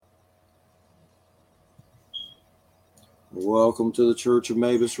Welcome to the Church of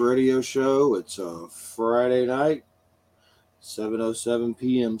Mavis radio show. It's a Friday night, 7:07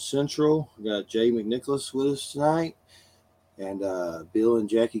 p.m. Central. We got Jay McNicholas with us tonight, and Bill and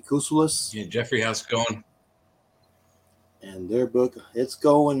Jackie Kusulis. Yeah, Jeffrey, how's it going? And their book, it's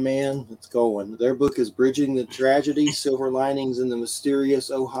going, man. It's going. Their book is Bridging the Tragedy, Silver Linings in the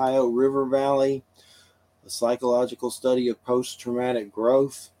Mysterious Ohio River Valley, a psychological study of post-traumatic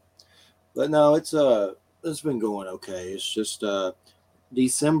growth. But no, it's been going okay. It's just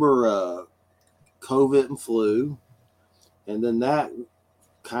December COVID and flu, and then that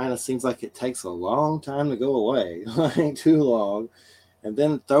kind of seems like it takes a long time to go away, like too long, and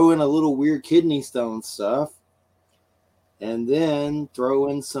then throw in a little weird kidney stone stuff, and then throw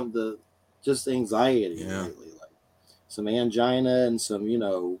in some of the just anxiety lately, like some angina and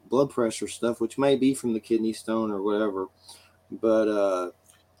some blood pressure stuff, which may be from the kidney stone or whatever, but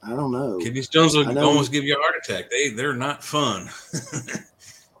I don't know. Kidney stones will almost give you a heart attack. They're not fun.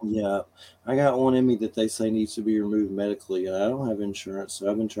 Yeah, I got one in me that they say needs to be removed medically, and I don't have insurance, so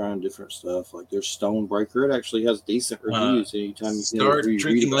I've been trying different stuff. Like there's Stonebreaker; it actually has decent reviews. Anytime you start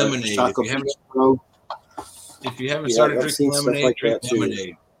drinking lemonade. If you haven't started drinking lemonade, drink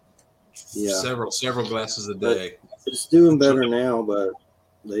lemonade. Yeah, several glasses a day. It's doing better now, but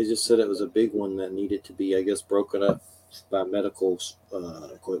they just said it was a big one that needed to be, I guess, broken up by medical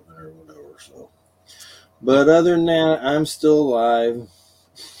equipment or whatever. So, but other than that, I'm still alive.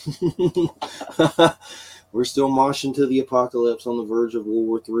 We're still moshing to the apocalypse on the verge of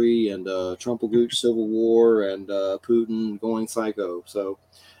World War III and Trumpelgooch Civil War and Putin going psycho. So,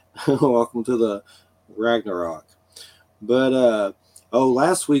 welcome to the Ragnarok. But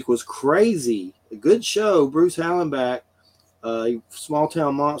last week was crazy. A good show. Bruce Hallenbach, Small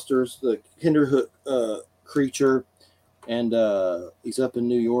Town Monsters, the Kinderhook creature. And he's up in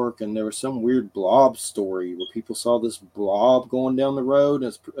New One, and there was some weird blob story where people saw this blob going down the road, and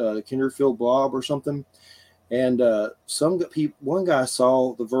it's Kinderfield blob or something. And one guy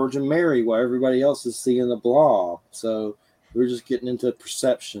saw the Virgin Mary while everybody else is seeing the blob. So we're just getting into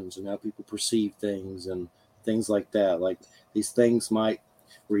perceptions and how people perceive things and things like that. Like these things might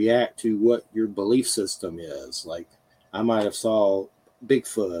react to what your belief system is. Like I might have saw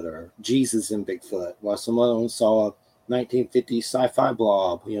Bigfoot or Jesus in Bigfoot, while some other one saw a 1950s sci-fi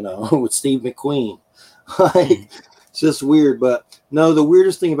blob, with Steve McQueen. Like, it's just weird. But no, the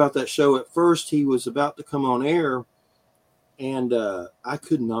weirdest thing about that show, at first he was about to come on air, and I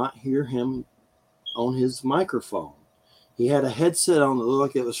could not hear him on his microphone. He had a headset on that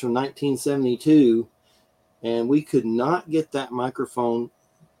looked like it was from 1972, and we could not get that microphone.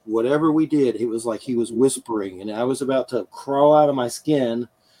 Whatever we did, it was like he was whispering, and I was about to crawl out of my skin.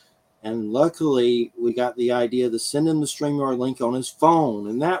 And luckily, we got the idea to send him the StreamYard link on his phone,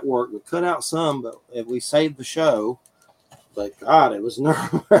 and that worked. We cut out some, but we saved the show. But God, it was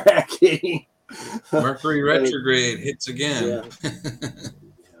nerve-wracking. Mercury retrograde hits again. Yeah.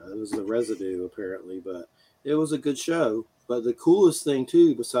 It was the residue, apparently, but it was a good show. But the coolest thing,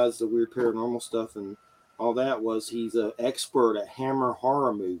 too, besides the weird paranormal stuff and all that, was he's an expert at Hammer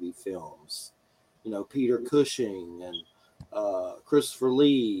horror movie films. Peter Cushing and Christopher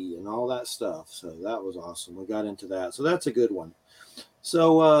Lee and all that stuff. So that was awesome. We got into that. So that's a good one.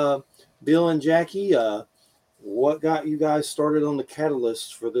 So Bill and Jackie, what got you guys started on the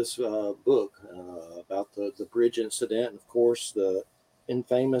catalyst for this book about the bridge incident and, of course, the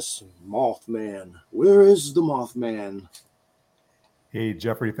infamous Mothman? Where is the Mothman? Hey,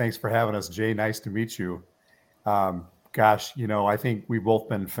 Jeffrey, thanks for having us. Jay, nice to meet you. I think we've both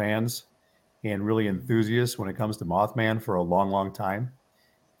been fans and really enthusiasts when it comes to Mothman for a long, long time.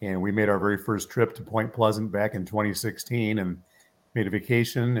 And we made our very first trip to Point Pleasant back in 2016 and made a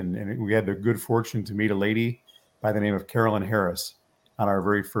vacation. And we had the good fortune to meet a lady by the name of Carolyn Harris on our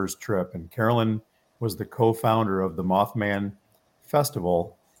very first trip. And Carolyn was the co-founder of the Mothman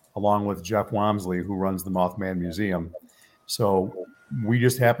Festival, along with Jeff Wamsley, who runs the Mothman Museum. So we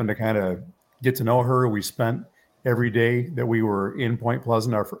just happened to kind of get to know her. We spent every day that we were in Point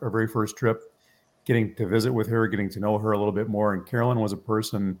Pleasant, our very first trip, getting to visit with her, getting to know her a little bit more. And Carolyn was a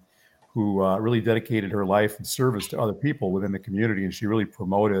person who really dedicated her life and service to other people within the community. And she really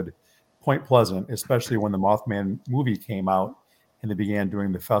promoted Point Pleasant, especially when the Mothman movie came out and they began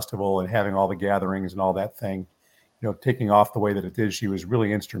doing the festival and having all the gatherings and all that thing, taking off the way that it did. She was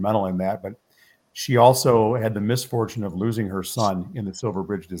really instrumental in that. But she also had the misfortune of losing her son in the Silver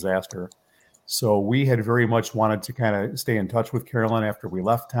Bridge disaster. So we had very much wanted to kind of stay in touch with Carolyn after we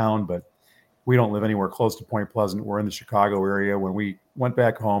left town, but we don't live anywhere close to Point Pleasant. We're in the Chicago area. When we went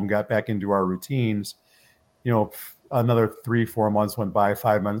back home, got back into our routines, another 3-4 months went by,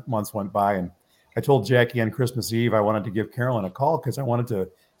 5 months went by, and I told Jackie on Christmas Eve I wanted to give Carolyn a call because I wanted to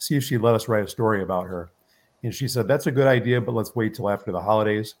see if she'd let us write a story about her. And she said, that's a good idea, but let's wait till after the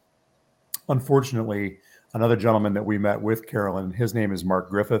holidays. Unfortunately, another gentleman that we met with Carolyn, his name is Mark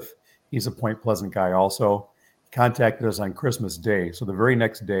Griffith. He's a Point Pleasant guy also. He contacted us on Christmas Day. So the very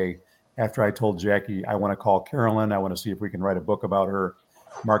next day, after I told Jackie, I want to call Carolyn, I want to see if we can write a book about her,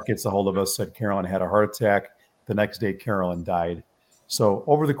 Mark gets a hold of us, said Carolyn had a heart attack. The next day, Carolyn died. So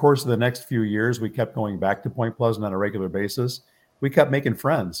over the course of the next few years, we kept going back to Point Pleasant on a regular basis. We kept making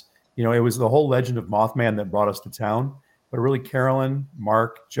friends. You know, it was the whole legend of Mothman that brought us to town, but really Carolyn,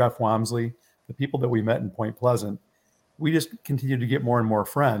 Mark, Jeff Wamsley, the people that we met in Point Pleasant, we just continued to get more and more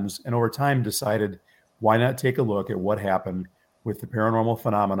friends. And over time decided, why not take a look at what happened with the paranormal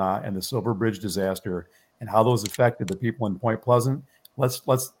phenomena and the Silver Bridge disaster and how those affected the people in Point Pleasant. Let's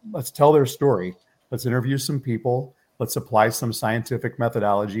tell their story. Let's interview some people. Let's apply some scientific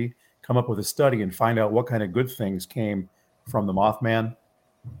methodology, come up with a study and find out what kind of good things came from the Mothman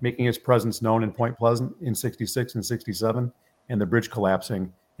making his presence known in Point Pleasant in 66 and 67 and the bridge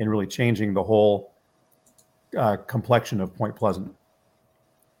collapsing and really changing the whole complexion of Point Pleasant.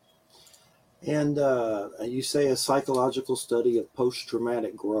 And you say a psychological study of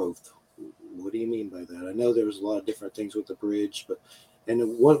post-traumatic growth. What do you mean by that? I know there's a lot of different things with the bridge, but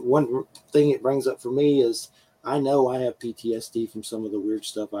one thing it brings up for me is I know I have PTSD from some of the weird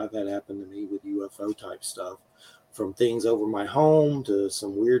stuff I've had happen to me with UFO type stuff, from things over my home to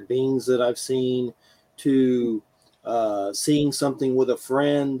some weird beings that I've seen to seeing something with a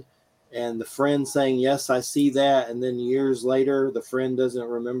friend and the friend saying, yes, I see that. And then years later, the friend doesn't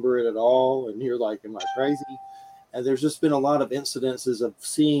remember it at all. And you're like, am I crazy? And there's just been a lot of incidences of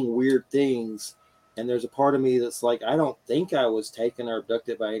seeing weird things. And there's a part of me that's like, I don't think I was taken or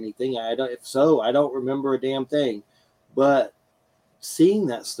abducted by anything. If so, I don't remember a damn thing. But seeing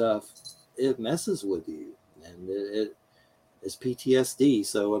that stuff, it messes with you. And it's PTSD.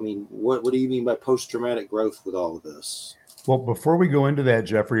 So, I mean, what do you mean by post-traumatic growth with all of this? Well, before we go into that,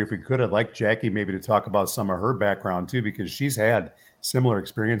 Jeffrey, if we could, I'd like Jackie maybe to talk about some of her background too, because she's had similar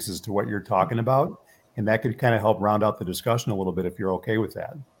experiences to what you're talking about. And that could kind of help round out the discussion a little bit if you're okay with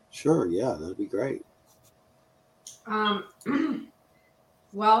that. Sure. Yeah, that'd be great.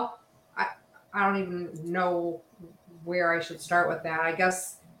 Well, I don't even know where I should start with that. I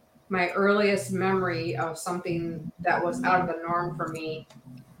guess my earliest memory of something that was out of the norm for me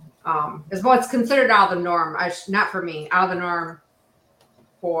is what's considered out of the norm. Not for me, out of the norm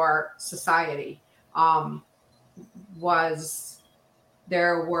for society. Was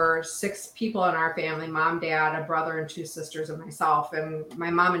there were 6 people in our family, mom, dad, a brother, and 2 sisters, and myself. And my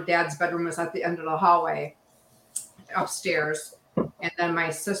mom and dad's bedroom was at the end of the hallway upstairs. And then my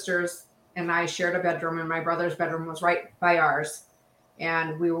sisters and I shared a bedroom, and my brother's bedroom was right by ours.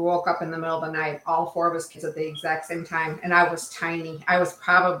 And we woke up in the middle of the night, all 4 of us kids at the exact same time. And I was tiny. I was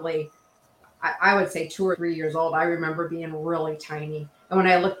probably, I would say 2 or 3 years old. I remember being really tiny. And when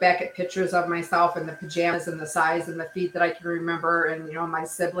I look back at pictures of myself and the pajamas and the size and the feet that I can remember and, you know, my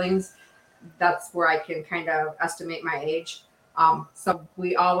siblings, that's where I can kind of estimate my age. So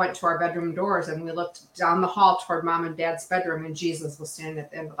we all went to our bedroom doors and we looked down the hall toward mom and dad's bedroom, and Jesus was standing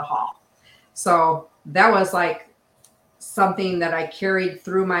at the end of the hall. So that was like something that I carried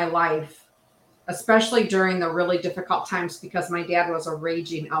through my life, especially during the really difficult times, because my dad was a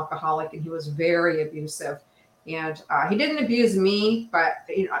raging alcoholic and he was very abusive. And he didn't abuse me, but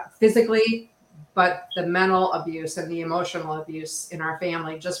physically, but the mental abuse and the emotional abuse in our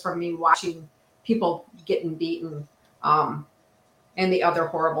family, just from me watching people getting beaten, and the other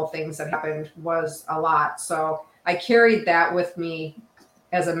horrible things that happened, was a lot. So I carried that with me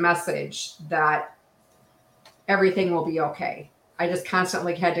as a message that everything will be okay. I just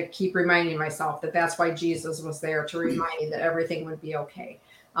constantly had to keep reminding myself that that's why Jesus was there, to remind me that everything would be okay.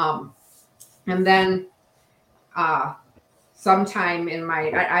 And then sometime in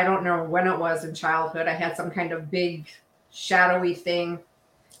I don't know when it was in childhood, I had some kind of big shadowy thing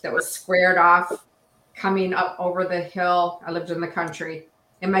that was squared off coming up over the hill. I lived in the country,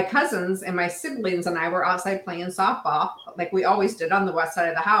 and my cousins and my siblings and I were outside playing softball like we always did on the west side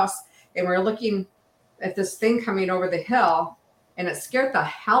of the house. And we were looking at this thing coming over the hill, and it scared the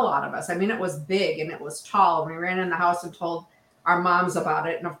hell out of us. I mean, it was big and it was tall. And we ran in the house and told our moms about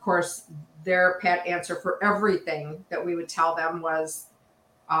it. And of course, their pat answer for everything that we would tell them was,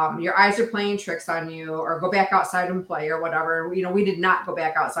 your eyes are playing tricks on you, or go back outside and play, or whatever. You know, we did not go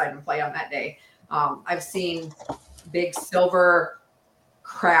back outside and play on that day. I've seen big silver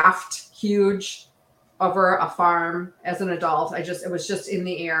craft, huge, over a farm as an adult. It was just in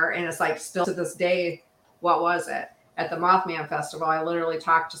the air. And it's like, still to this day, what was it? At the Mothman Festival, I literally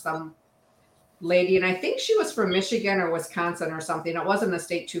talked to some lady, and I think she was from Michigan or Wisconsin or something. It wasn't a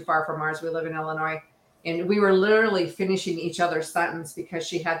state too far from ours. We live in Illinois. And we were literally finishing each other's sentence because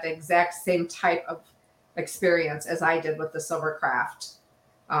she had the exact same type of experience as I did with the Silvercraft.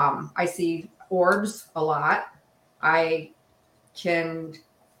 I see orbs a lot. I can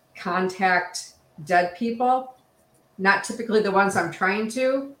contact dead people, not typically the ones I'm trying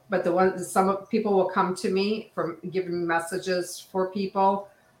to, but the ones, some people will come to me from giving messages for people,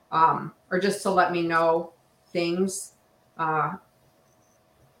 or just to let me know things.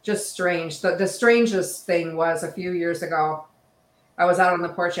 Just strange. The strangest thing was a few years ago, I was out on the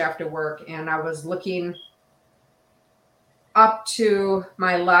porch after work and I was looking up to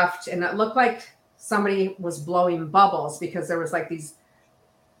my left and it looked like somebody was blowing bubbles because there was like these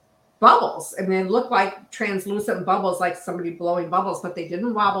bubbles and they looked like translucent bubbles, like somebody blowing bubbles, but they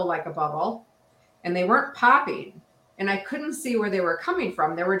didn't wobble like a bubble and they weren't popping. And I couldn't see where they were coming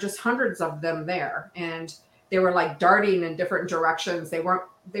from. There were just hundreds of them there and they were like darting in different directions. They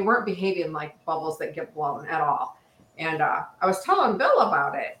weren't behaving like bubbles that get blown at all. And I was telling Bill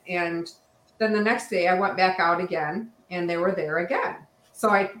about it. And then the next day I went back out again and they were there again. So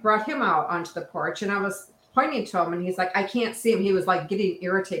I brought him out onto the porch and I was pointing to him and he's like, I can't see him. He was like getting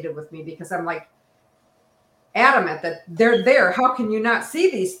irritated with me because I'm like adamant that they're there. How can you not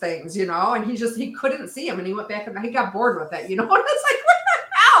see these things? You know? And he couldn't see him and he went back and he got bored with it, you know? And it's like, what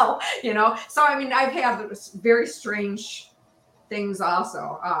the hell? You know? So, I mean, I've had very strange things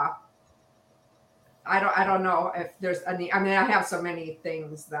also. I don't know if there's any, I mean, I have so many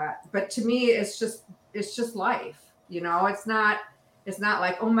things that, but to me, it's just life, you know, it's not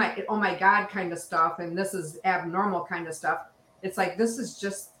like, oh my God kind of stuff. And this is abnormal kind of stuff. It's like, this is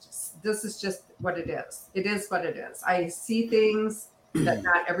just what it is. It is what it is. I see things that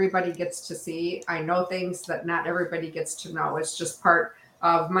not everybody gets to see. I know things that not everybody gets to know. It's just part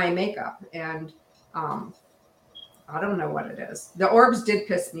of my makeup. And, I don't know what it is. The orbs did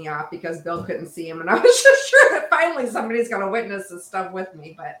piss me off because Bill couldn't see him. And I was just sure that finally somebody's going to witness this stuff with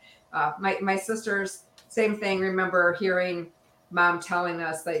me. But my sisters, same thing. Remember hearing Mom telling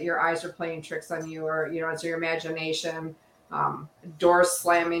us that your eyes are playing tricks on you, or, you know, it's your imagination. Doors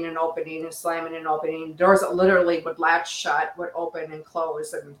slamming and opening and slamming and opening. Doors that literally would latch shut, would open and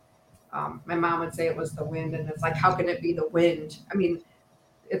close. And my mom would say it was the wind. And it's like, how can it be the wind? I mean,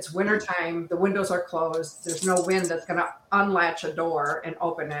 it's wintertime. The windows are closed. There's no wind that's going to unlatch a door and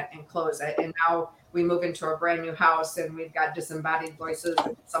open it and close it. And now we move into a brand new house and we've got disembodied voices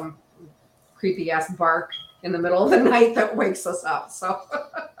and some creepy ass bark in the middle of the night that wakes us up. So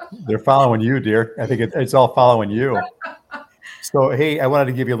they're following you, dear. I think it's all following you. So, hey, I wanted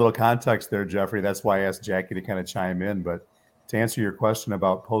to give you a little context there, Jeffrey. That's why I asked Jackie to kind of chime in. But to answer your question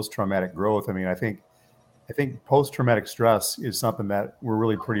about post-traumatic growth, I mean, I think post-traumatic stress is something that we're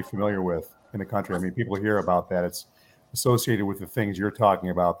really pretty familiar with in the country. I mean, people hear about that. It's associated with the things you're talking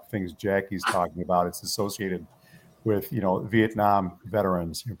about, the things Jackie's talking about. It's associated with, you know, Vietnam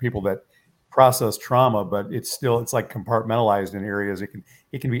veterans, you know, people that process trauma, but it's like compartmentalized in areas.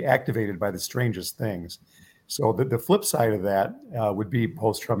 It can be activated by the strangest things. So the flip side of that would be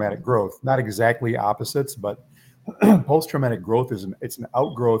post-traumatic growth. Not exactly opposites, but post-traumatic growth it's an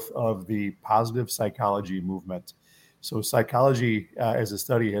outgrowth of the positive psychology movement. So psychology as a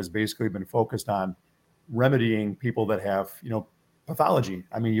study has basically been focused on remedying people that have, you know, pathology.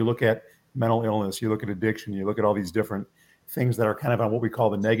 I mean, you look at mental illness, you look at addiction, you look at all these different things that are kind of on what we call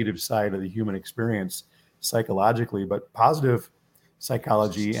the negative side of the human experience psychologically, but positive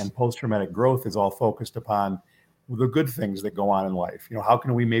psychology and post-traumatic growth is all focused upon the good things that go on in life. You know, how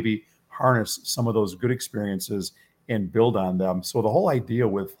can we maybe harness some of those good experiences and build on them? So the whole idea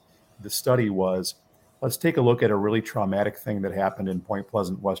with the study was, let's take a look at a really traumatic thing that happened in Point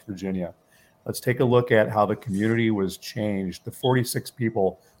Pleasant, West Virginia. Let's take a look at how the community was changed. The 46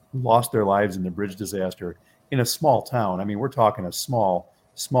 people who lost their lives in the bridge disaster in a small town. I mean, we're talking a small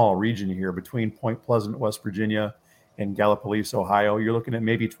region here between Point Pleasant, West Virginia and Gallipolis, Ohio. You're looking at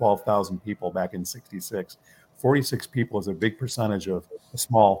maybe 12,000 people back in '66. 46 people is a big percentage of a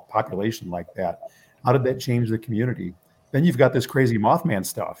small population like that. How did that change the community? Then you've got this crazy Mothman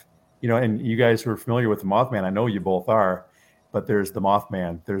stuff, you know, and you guys who are familiar with the Mothman, I know you both are, but there's the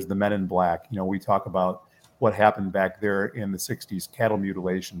Mothman, there's the Men in Black. You know, we talk about what happened back there in the 60s, cattle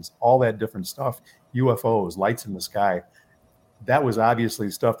mutilations, all that different stuff, UFOs, lights in the sky. That was obviously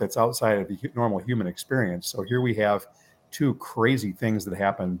stuff that's outside of the normal human experience. So here we have two crazy things that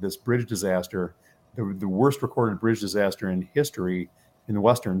happened. This bridge disaster, the worst recorded bridge disaster in history in the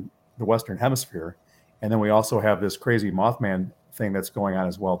Western Hemisphere. And then we also have this crazy Mothman thing that's going on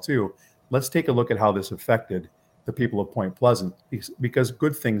as well, too. Let's take a look at how this affected the people of Point Pleasant, because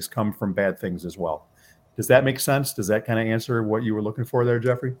good things come from bad things as well. Does that make sense? Does that kind of answer what you were looking for there,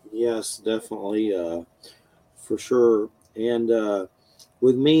 Jeffrey? Yes, definitely, for sure. And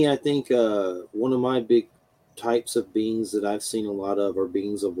with me, I think one of my big types of beings that I've seen a lot of are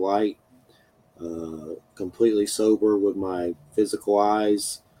beings of light, completely sober with my physical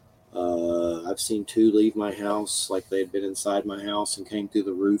eyes. I've seen two leave my house like they'd been inside my house and came through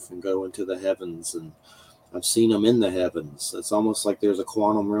the roof and go into the heavens. And I've seen them in the heavens. It's almost like there's a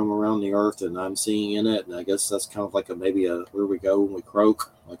quantum realm around the earth and I'm seeing in it. And I guess that's kind of like maybe where we go when we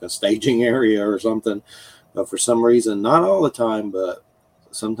croak, like a staging area or something. But for some reason, not all the time, but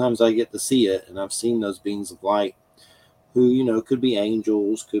sometimes I get to see it. And I've seen those beings of light who, could be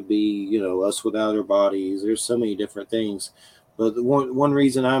angels, could be, us without our bodies. There's so many different things. But the one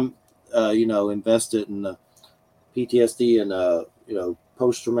reason I'm, invested in the PTSD and,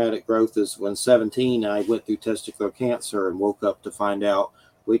 post-traumatic growth is when 17, I went through testicular cancer and woke up to find out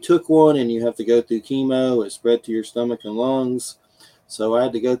we took one and you have to go through chemo. It spread to your stomach and lungs. So I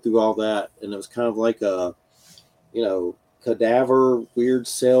had to go through all that. And it was kind of like a, cadaver, weird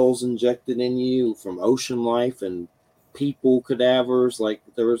cells injected in you from ocean life and people cadavers. Like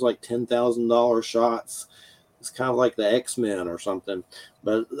there was like $10,000 shots. It's kind of like the X-Men or something.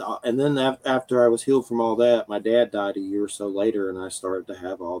 But and then after I was healed from all that, my dad died a year or so later, and I started to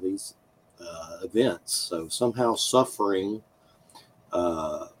have all these events. So somehow suffering,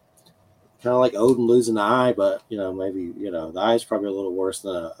 kind of like Odin losing the eye, but maybe the eye is probably a little worse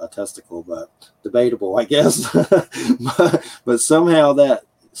than a testicle, but debatable, I guess. but somehow that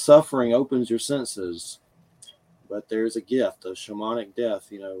suffering opens your senses. But there's a gift, a shamanic death.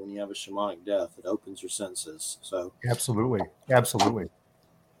 When you have a shamanic death, it opens your senses. So Absolutely.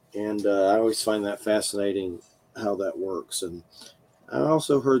 And I always find that fascinating how that works. And I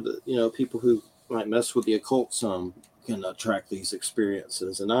also heard that people who might mess with the occult some can attract these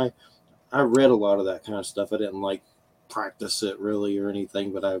experiences. And I read a lot of that kind of stuff. I didn't practice it really or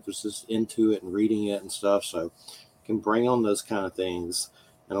anything, but I was just into it and reading it and stuff. So I can bring on those kind of things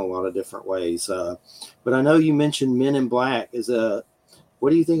in a lot of different ways. But I know you mentioned Men in Black. What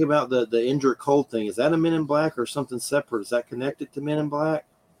do you think about the Indrid Cold thing? Is that a Men in Black or something separate? Is that connected to Men in Black?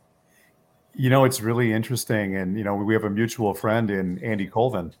 It's really interesting. And, we have a mutual friend in Andy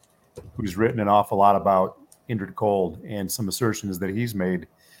Colvin who's written an awful lot about Indrid Cold and some assertions that he's made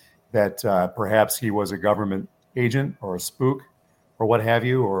that perhaps he was a government agent or a spook or what have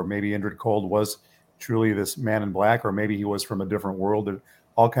you, or maybe Indrid Cold was truly this man in black, or maybe he was from a different world. There are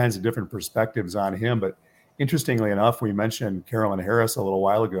all kinds of different perspectives on him. But interestingly enough, we mentioned Carolyn Harris a little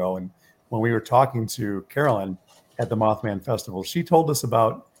while ago. And when we were talking to Carolyn at the Mothman Festival, she told us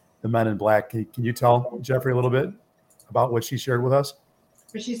about the Men in Black. Can you tell Jeffrey a little bit about what she shared with us?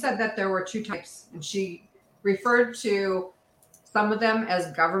 But she said that there were two types, and she referred to some of them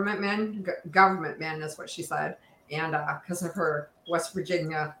as government men. Government men is what she said, and because of her West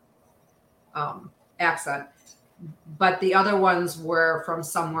Virginia accent. But the other ones were from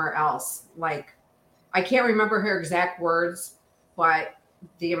somewhere else. Like, I can't remember her exact words, but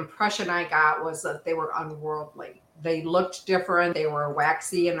the impression I got was that they were unworldly. They looked different. They were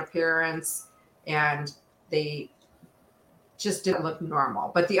waxy in appearance, and they just didn't look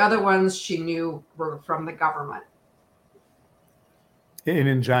normal. But the other ones she knew were from the government. And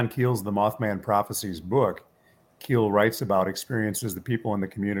in John Keel's The Mothman Prophecies book, Keel writes about experiences that people in the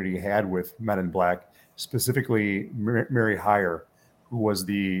community had with Men in Black, specifically Mary Heyer, who was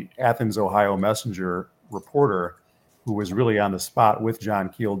the Athens, Ohio Messenger reporter, who was really on the spot with John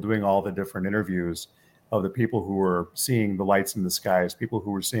Keel doing all the different interviews of the people who were seeing the lights in the skies, people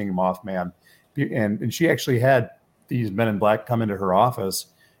who were seeing Mothman. And she actually had these Men in Black come into her office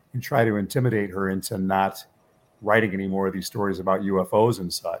and try to intimidate her into not writing any more of these stories about UFOs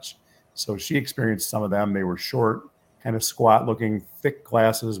and such. So she experienced some of them. They were short, kind of squat looking, thick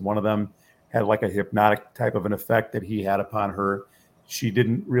glasses. One of them had like a hypnotic type of an effect that he had upon her. She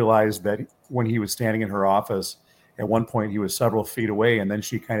didn't realize that when he was standing in her office, at one point he was several feet away, and then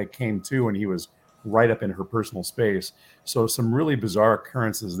she kind of came to and he was right up in her personal space. So some really bizarre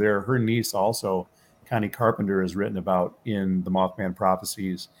occurrences there. Her niece also, Connie Carpenter, is written about in the Mothman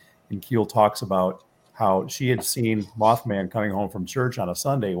Prophecies. And Keel talks about how she had seen Mothman coming home from church on a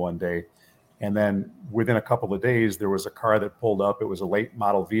Sunday one day. And then within a couple of days, there was a car that pulled up. It was a late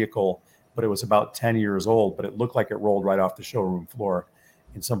model vehicle, but it was about 10 years old, but it looked like it rolled right off the showroom floor.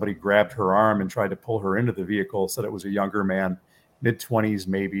 And somebody grabbed her arm and tried to pull her into the vehicle, said it was a younger man, mid-20s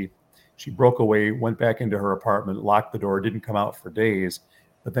maybe. She broke away, went back into her apartment, locked the door, didn't come out for days.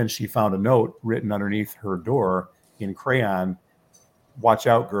 But then she found a note written underneath her door in crayon, "Watch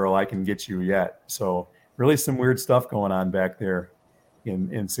out, girl, I can get you yet." So really some weird stuff going on back there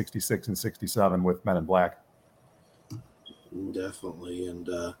in 66 and 67 with Men in Black. Definitely. And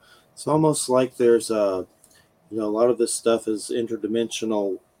it's almost like there's a lot of this stuff is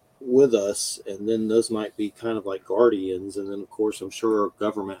interdimensional with us, and then those might be kind of like guardians. And then, of course, I'm sure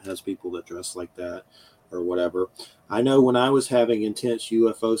government has people that dress like that or whatever. I know when I was having intense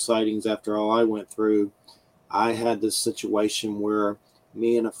UFO sightings after all I went through, I had this situation where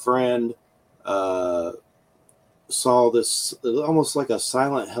me and a friend saw this almost like a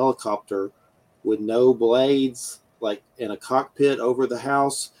silent helicopter with no blades, like in a cockpit over the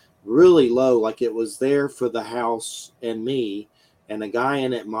house, really low, like it was there for the house and me. And a guy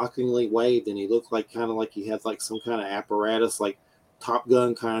in it mockingly waved, and he looked like kind of like he had like some kind of apparatus, like Top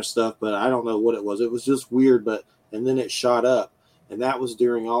Gun kind of stuff, but I don't know what it was. It was just weird, and then it shot up. And that was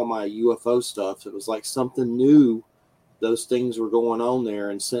during all my UFO stuff. It was like something new. Those things were going on there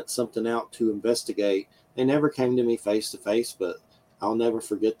and sent something out to investigate. They never came to me face to face, but I'll never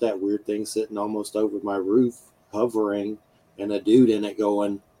forget that weird thing sitting almost over my roof, hovering, and a dude in it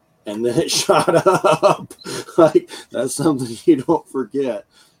going, and then it shot up. Like, that's something you don't forget.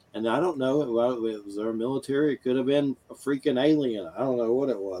 And I don't know, it was our military. It could have been a freaking alien. I don't know what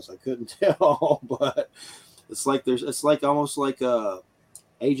it was. I couldn't tell, but it's like almost like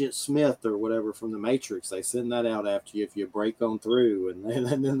Agent Smith or whatever from the Matrix. They send that out after you if you break on through,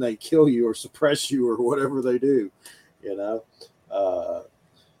 and then they kill you or suppress you or whatever they do.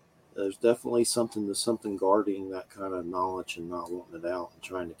 There's definitely something guarding that kind of knowledge and not wanting it out and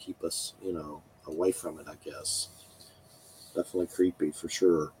trying to keep us, away from it, I guess. Definitely creepy for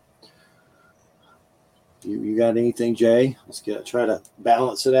sure. You got anything, Jay? Let's try to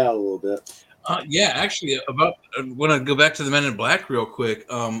balance it out a little bit. Yeah, actually, I want to go back to the Men in Black real quick.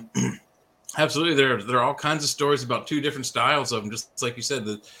 Absolutely, there are all kinds of stories about two different styles of them. Just like you said,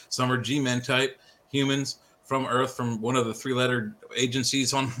 some are G-men type humans from Earth, from one of the three-letter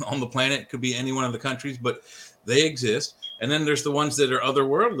agencies on the planet. It could be any one of the countries, but they exist. And then there's the ones that are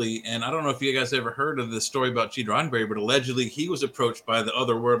otherworldly. And I don't know if you guys ever heard of the story about Gene Roddenberry, but allegedly he was approached by the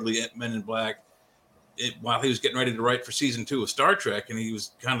otherworldly Men in Black while he was getting ready to write for season 2 of Star Trek, and he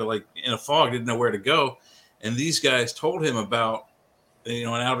was kind of like in a fog, didn't know where to go. And these guys told him about, an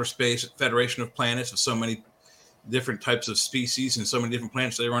outer space federation of planets of so many different types of species and so many different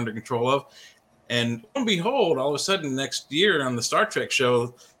planets they were under control of. And lo and behold, all of a sudden next year on the Star Trek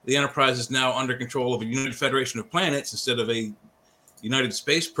show, the Enterprise is now under control of a United Federation of Planets instead of a United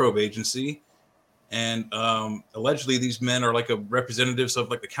Space Probe Agency. And allegedly, these men are like representatives of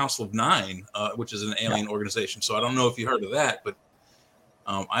like the Council of Nine, which is an alien organization. So I don't know if you heard of that, but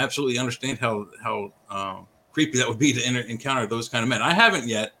I absolutely understand how creepy that would be to encounter those kind of men. I haven't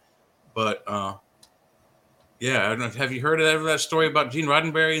yet, but yeah, I don't know. Have you heard of that story about Gene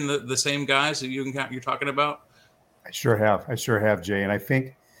Roddenberry and the same guys that you're talking about? I sure have, Jay. And I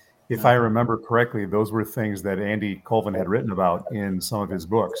think, if I remember correctly, those were things that Andy Colvin had written about in some of his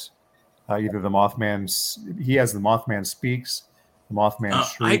books. Either the he has the Mothman Speaks, the Mothman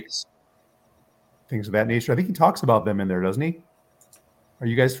Shrieks, things of that nature. I think he talks about them in there, doesn't he? Are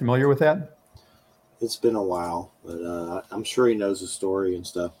you guys familiar with that? It's been a while, but I'm sure he knows the story and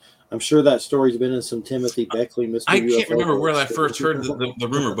stuff. I'm sure that story's been in some Timothy Beckley, Mr. I UFO can't remember where I books. first heard the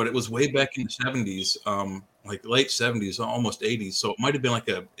rumor, but it was way back in the 70s, like late 70s, almost 80s. So it might have been like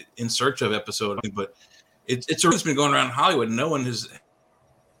a In Search of episode, but it's been going around Hollywood. And no one has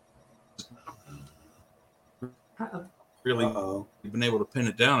really been able to pin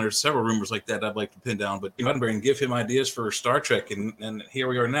it down. There's several rumors like that I'd like to pin down, but Roddenberry and give him ideas for Star Trek, and here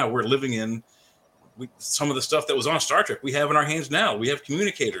we are now. We're living in some of the stuff that was on Star Trek. We have in our hands now. We have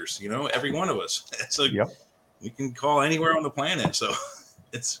communicators, every one of us. So we can call anywhere on the planet. So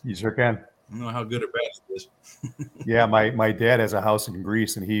you sure can. I don't know how good or bad it is. Yeah, my dad has a house in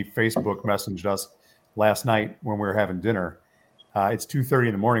Greece, and he Facebook messaged us last night when we were having dinner. It's 2:30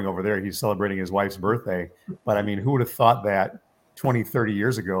 in the morning over there. He's celebrating his wife's birthday. But I mean, who would have thought that 20, 30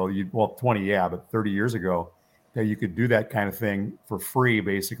 years ago, 20, but 30 years ago, that you could do that kind of thing for free,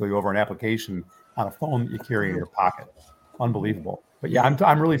 basically over an application on a phone that you carry in your pocket. Unbelievable. But yeah,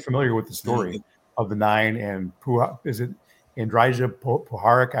 I'm really familiar with the story of the Nine and is it Andrija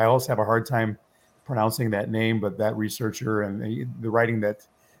Puharich? I also have a hard time pronouncing that name, but that researcher and the writing that,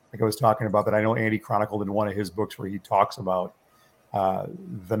 like I was talking about, that I know Andy chronicled in one of his books where he talks about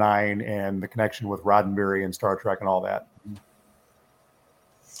the Nine and the connection with Roddenberry and Star Trek and all that.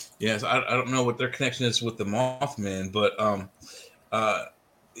 Yes, I don't know what their connection is with the Mothman, but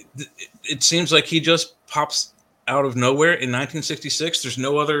it seems like he just pops out of nowhere in 1966. There's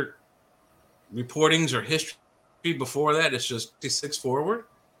no other reportings or history before that. It's just 66 forward.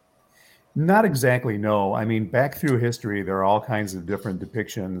 Not exactly, no. I mean, back through history, there are all kinds of different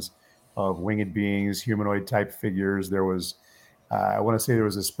depictions of winged beings, humanoid type figures. There was, I want to say there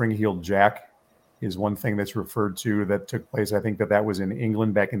was a spring-heeled jack is one thing that's referred to that took place. I think that was in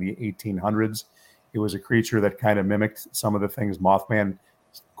England back in the 1800s. It was a creature that kind of mimicked some of the things Mothman,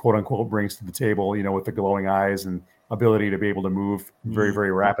 quote unquote, brings to the table, you know, with the glowing eyes and ability to be able to move very,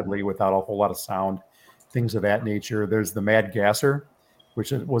 very rapidly without a whole lot of sound, things of that nature. There's the Mad Gasser,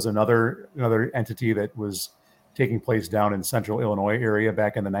 which was another entity that was taking place down in central Illinois area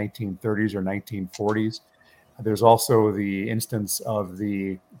back in the 1930s or 1940s. There's also the instance of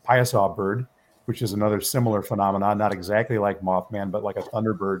the Piasaw bird, which is another similar phenomenon, not exactly like Mothman, but like a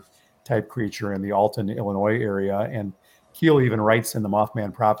thunderbird type creature in the Alton, Illinois area. And Keel even writes in the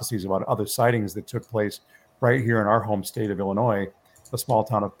Mothman prophecies about other sightings that took place right here in our home state of Illinois, the small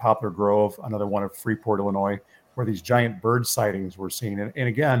town of Poplar Grove, another one of Freeport, Illinois, where these giant bird sightings were seen. And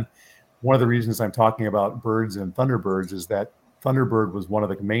again, one of the reasons I'm talking about birds and thunderbirds is that Thunderbird was one of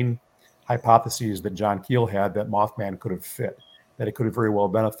the main hypotheses that John Keel had that Mothman could have fit, that it could have very well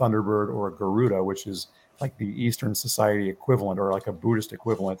been a Thunderbird or a Garuda, which is like the Eastern Society equivalent or like a Buddhist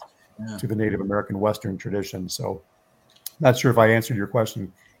equivalent to the Native American Western tradition. So not sure if I answered your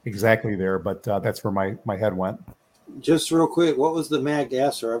question exactly there, but that's where my head went. Just real quick, what was the Mad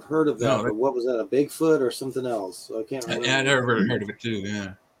Gasser? I've heard of that, but what was that, a Bigfoot or something else? I can't remember. Yeah, I never heard of it too,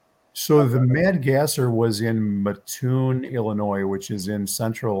 yeah. So the Mad Gasser was in Mattoon, Illinois, which is in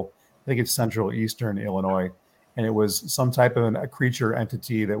central, I think it's central eastern Illinois. And it was some type of a creature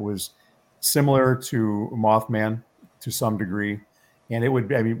entity that was similar to Mothman to some degree. And it would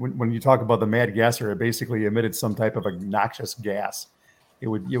be, I mean, when you talk about the Mad Gasser, it basically emitted some type of a noxious gas. It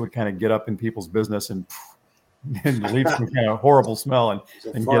would kind of get up in people's business and leave some kind of horrible smell and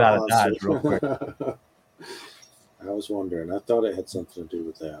get out of Dodge real quick. I was wondering. I thought it had something to do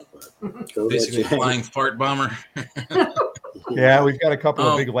with that, but basically a flying fart bomber. Yeah, we've got a couple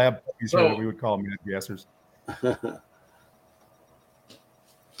of big lab puppies here that we would call Mad Gassers.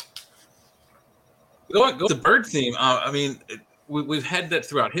 Go to the bird theme. I mean, we've had that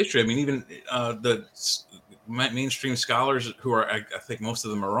throughout history. I mean, even the mainstream scholars who are, I think most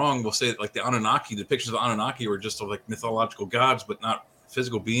of them are wrong, will say that, like the Anunnaki, the pictures of the Anunnaki were just like mythological gods, but not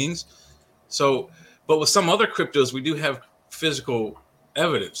physical beings. So, but with some other cryptos, we do have physical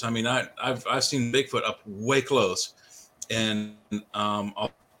evidence. I mean, I've seen Bigfoot up way close, and I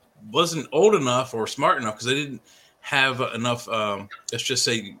wasn't old enough or smart enough because I didn't have enough, let's just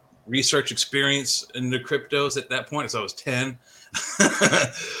say, research experience in the cryptos at that point. So I was 10.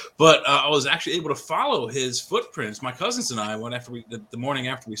 But I was actually able to follow his footprints. My cousins and I went after the morning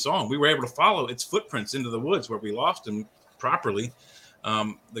after we saw him, we were able to follow its footprints into the woods where we lost him properly.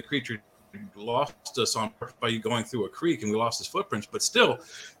 The creature lost us by going through a creek, and we lost his footprints, but still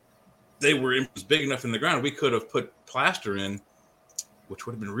it was big enough in the ground. We could have put plaster in, which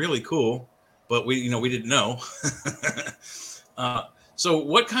would have been really cool, but we didn't know. So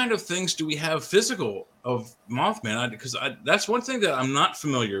what kind of things do we have physical of Mothman? Because that's one thing that I'm not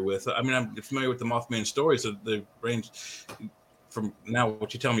familiar with. I mean, I'm familiar with the Mothman stories. So they range from now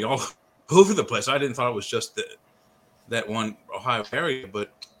what you tell me all over the place. I didn't thought it was just that one Ohio area,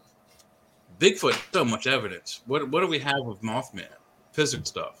 but Bigfoot, so much evidence. What do we have of Mothman? Physical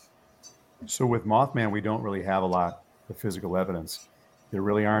stuff. So with Mothman, we don't really have a lot of physical evidence. There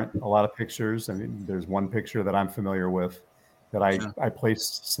really aren't a lot of pictures. I mean, there's one picture that I'm familiar with that I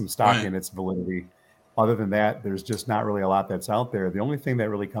placed some stock in its validity. Other than that, there's just not really a lot that's out there. The only thing that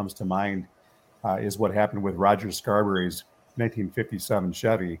really comes to mind is what happened with Roger Scarberry's 1957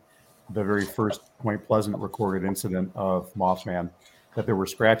 Chevy, the very first Point Pleasant recorded incident of Mothman, that there were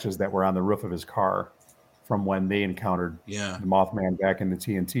scratches that were on the roof of his car from when they encountered the Mothman back in the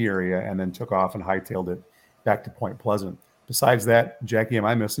TNT area and then took off and hightailed it back to Point Pleasant. Besides that, Jackie, am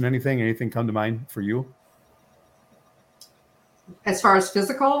I missing anything? Anything come to mind for you? As far as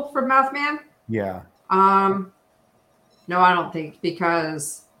physical for Mothman? Yeah. No, I don't think,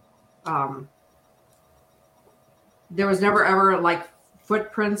 because there was never ever like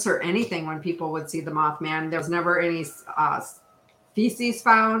footprints or anything when people would see the Mothman. There was never any feces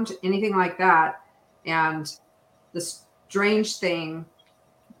found, anything like that. And the strange thing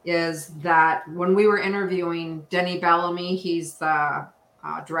is that when we were interviewing Denny Bellamy, he's the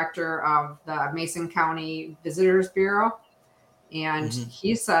director of the Mason County Visitors Bureau. And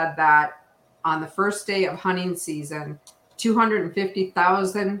he said that on the first day of hunting season,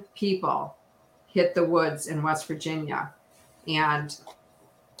 250,000 people hit the woods in West Virginia. And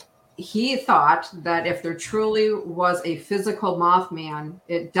he thought that if there truly was a physical Mothman,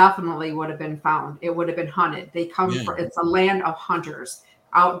 it definitely would have been found. It would have been hunted. They come from, it's a land of hunters.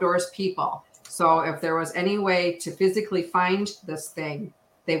 outdoors people. So if there was any way to physically find this thing,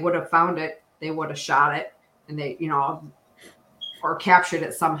 they would have found it. They would have shot it, and they, or captured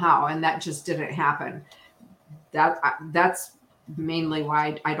it somehow. And that just didn't happen. That's mainly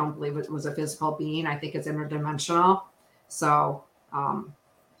why I don't believe it was a physical being. I think it's interdimensional. So,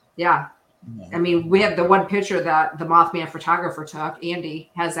 yeah. I mean, we have the one picture that the Mothman photographer took.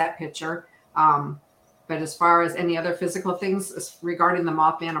 Andy has that picture. But as far as any other physical things regarding the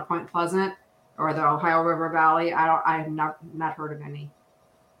Mothman of Point Pleasant or the Ohio River Valley, I've not heard of any.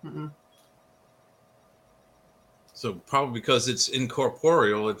 Mm-mm. So probably because it's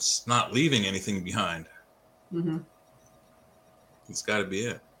incorporeal, it's not leaving anything behind. Mm-hmm. It's got to be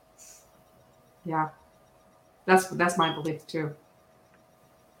it. Yeah, that's my belief too.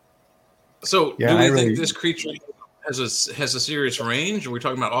 So, do we think this creature has a serious range? Are we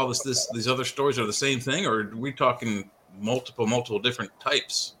talking about all these other stories are the same thing, or are we talking multiple different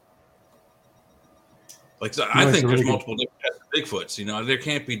types? Like, I think there's multiple different types of Bigfoots. There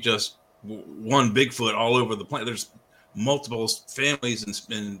can't be just one Bigfoot all over the planet. There's multiple families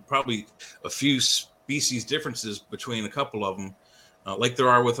and probably a few species differences between a couple of them, like there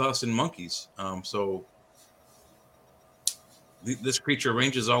are with us and monkeys. So this creature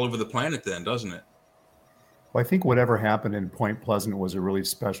ranges all over the planet then, doesn't it? Well, I think whatever happened in Point Pleasant was a really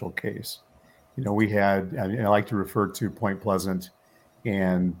special case. We had, I like to refer to Point Pleasant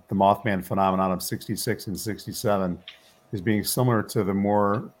and the Mothman phenomenon of 66 and 67 as being similar to the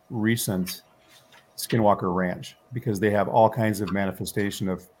more recent Skinwalker Ranch, because they have all kinds of manifestation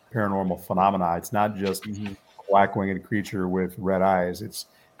of paranormal phenomena. It's not just a black-winged creature with red eyes.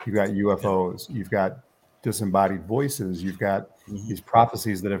 You've got UFOs, you've got disembodied voices, you've got these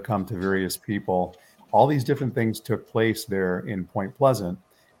prophecies that have come to various people. All these different things took place there in Point Pleasant,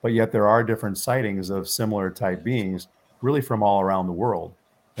 but yet there are different sightings of similar type beings really from all around the world.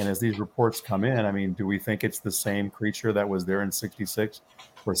 And as these reports come in, I mean, do we think it's the same creature that was there in 66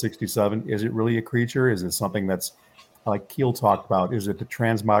 or 67? Is it really a creature? Is it something that's like Keel talked about? Is it the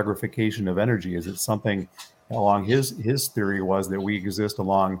transmogrification of energy? Is it something along his theory was that we exist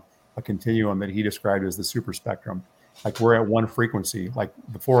along a continuum that he described as the super spectrum? Like we're at one frequency, like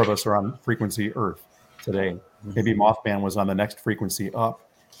the four of us are on frequency Earth today. Maybe Mothman was on the next frequency up.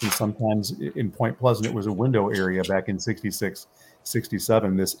 And sometimes in Point Pleasant, it was a window area back in 66,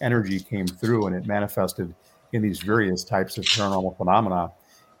 67. This energy came through and it manifested in these various types of paranormal phenomena.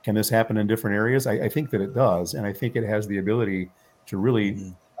 Can this happen in different areas? I think that it does. And I think it has the ability to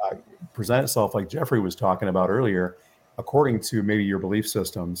really present itself, like Jeffrey was talking about earlier, according to maybe your belief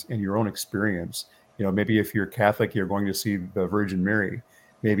systems and your own experience. Maybe if you're Catholic, you're going to see the Virgin Mary.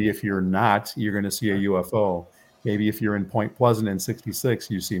 Maybe if you're not, you're going to see a UFO. Maybe if you're in Point Pleasant in 66,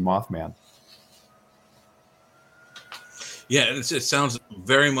 you see Mothman. Yeah, it sounds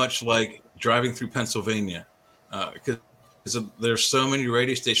very much like driving through Pennsylvania, because there's so many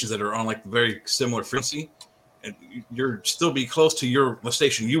radio stations that are on like very similar frequency, and you'll still be close to the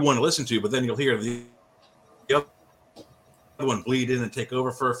station you want to listen to, but then you'll hear the other one bleed in and take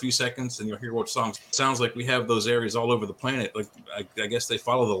over for a few seconds, and you'll hear what songs. It sounds like we have those areas all over the planet. Like I guess they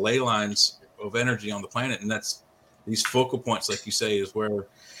follow the ley lines of energy on the planet, and that's these focal points, like you say, is where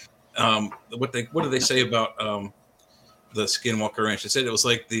what do they say about the Skinwalker Ranch? They said it was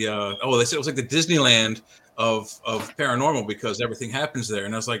like they said it was like the Disneyland of paranormal because everything happens there.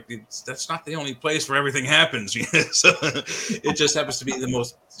 And I was like, that's not the only place where everything happens. So it just happens to be the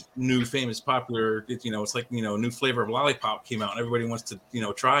most new, famous, popular. It's like a new flavor of lollipop came out and everybody wants to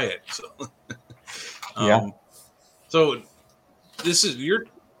try it. So so this is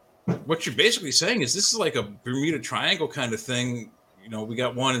what you're basically saying is this is like a Bermuda Triangle kind of thing. We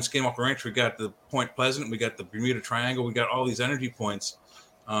got one in Skinwalker Ranch, we got the Point Pleasant, we got the Bermuda Triangle, we got all these energy points.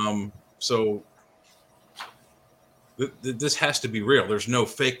 So this has to be real. There's no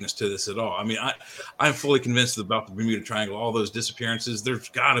fakeness to this at all. I mean, I'm fully convinced about the Bermuda Triangle, all those disappearances. There's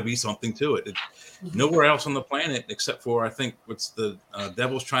got to be something to it. Nowhere else on the planet, except for, I think, what's the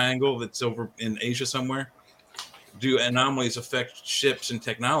Devil's Triangle that's over in Asia somewhere, do anomalies affect ships and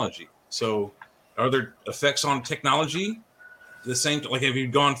technology. So are there effects on technology? The same, like have you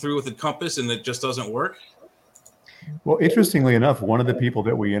gone through with the compass and it just doesn't work? Well, interestingly enough, one of the people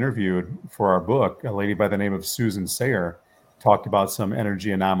that we interviewed for our book, a lady by the name of Susan Sayer, talked about some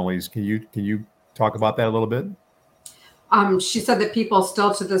energy anomalies. Can you talk about that a little bit? She said that people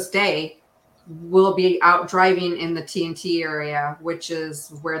still to this day will be out driving in the TNT area, which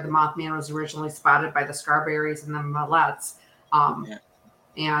is where the Mothman was originally spotted by the Scarberries and the Millettes.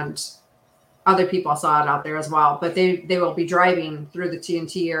 And other people saw it out there as well, but they will be driving through the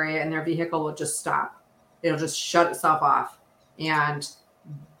TNT area and their vehicle will just stop. It'll just shut itself off. And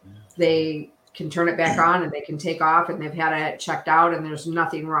they can turn it back on and they can take off, and they've had it checked out and there's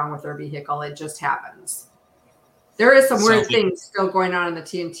nothing wrong with their vehicle. It just happens. There is some weird things still going on in the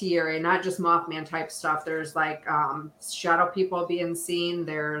TNT area, not just Mothman type stuff. There's like shadow people being seen.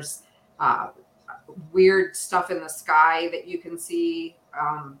 There's weird stuff in the sky that you can see.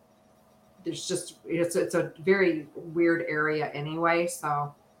 There's just, it's a very weird area anyway.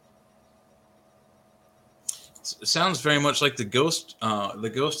 So it sounds very much like the ghost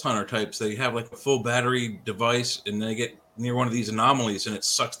hunter types. They have like a full battery device, and they get near one of these anomalies, and it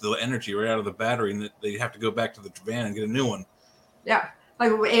sucks the energy right out of the battery, and they have to go back to the van and get a new one. Yeah,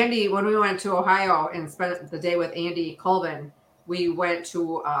 like Andy, when we went to Ohio and spent the day with Andy Colvin, we went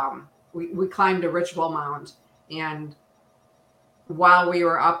to we climbed a ritual mound, and while we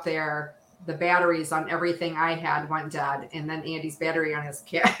were up there, the batteries on everything I had went dead, and then Andy's battery on his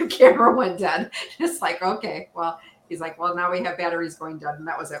camera went dead. It's like, okay, well, he's like, well, now we have batteries going dead, and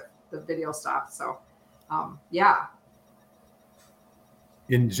that was it. The video stopped. So, yeah.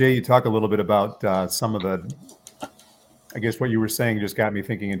 And Jay, you talk a little bit about some of the, I guess what you were saying just got me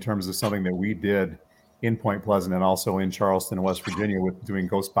thinking in terms of something that we did in Point Pleasant and also in Charleston, West Virginia, with doing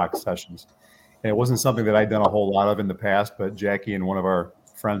ghost box sessions. And it wasn't something that I'd done a whole lot of in the past, but Jackie and one of our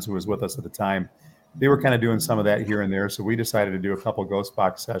friends who was with us at the time, they were kind of doing some of that here and there. So we decided to do a couple ghost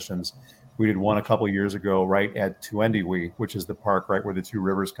box sessions. We did one a couple of years ago right at Tuendiwi, which is the park right where the two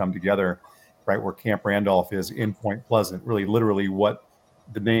rivers come together, right where Camp Randolph is in Point Pleasant, really literally what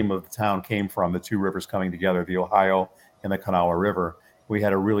the name of the town came from, the two rivers coming together, the Ohio and the Kanawha River. We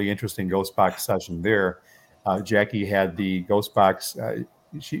had a really interesting ghost box session there. Jackie had the ghost box.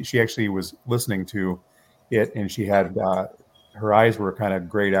 She actually was listening to it, and she had her eyes were kind of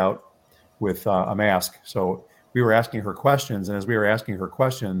grayed out with a mask. So we were asking her questions, and as we were asking her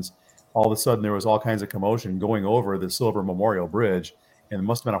questions, all of a sudden there was all kinds of commotion going over the Silver Memorial Bridge, and it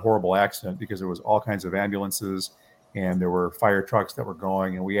must have been a horrible accident because there was all kinds of ambulances and there were fire trucks that were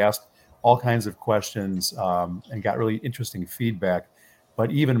going, and we asked all kinds of questions and got really interesting feedback.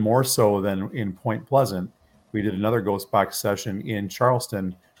 But even more so than in Point Pleasant, we did another ghost box session in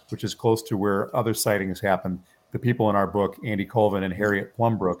Charleston, which is close to where other sightings happened. The people in our book, Andy Colvin and Harriet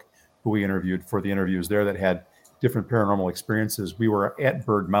Plumbrook, who we interviewed for the interviews there that had different paranormal experiences, we were at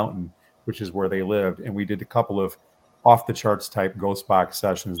Bird Mountain, which is where they lived, and we did a couple of off the charts type ghost box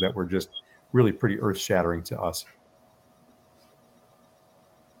sessions that were just really pretty earth shattering to us.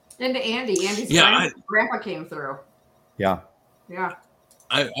 And to Andy's grandpa came through. Yeah. Yeah.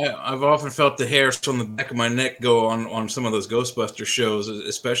 I've often felt the hairs on the back of my neck go on some of those Ghostbuster shows,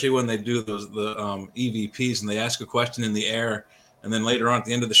 especially when they do the EVPs and they ask a question in the air, and then later on at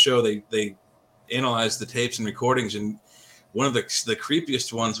the end of the show they analyze the tapes and recordings. And one of the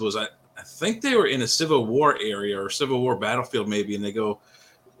creepiest ones was I think they were in a Civil War area or Civil War battlefield maybe, and they go,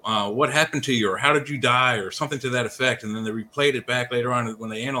 what happened to you, or how did you die, or something to that effect. And then they replayed it back later on when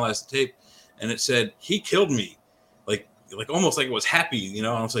they analyzed the tape, and it said, he killed me, like almost like it was happy, you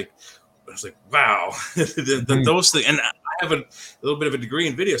know. And I was like, wow. Those things. And I have a little bit of a degree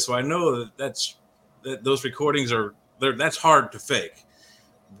in video, so I know that those recordings that's hard to fake,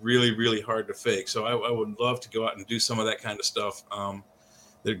 really, really hard to fake. So I would love to go out and do some of that kind of stuff.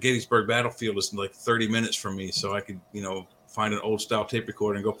 The Gettysburg Battlefield is like 30 minutes from me, so I could, find an old style tape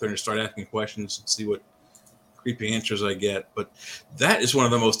recorder and go up there and start asking questions and see what creepy answers I get. But that is one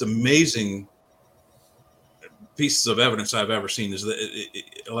of the most amazing pieces of evidence I've ever seen, is the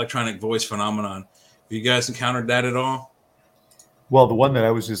electronic voice phenomenon. Have you guys encountered that at all? Well, the one that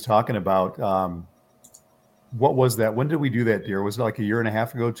I was just talking about, what was that? When did we do that, dear? Was it like a year and a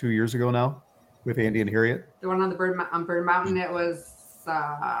half ago, 2 years ago now, with Andy and Harriet? The one on Bird Mountain, it was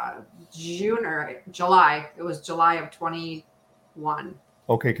June or July. It was July of 21.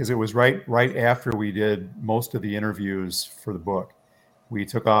 Okay, because it was right after we did most of the interviews for the book. We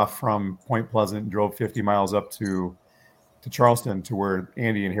took off from Point Pleasant and drove 50 miles up to Charleston, to where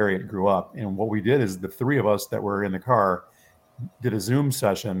Andy and Harriet grew up. And what we did is the three of us that were in the car did a Zoom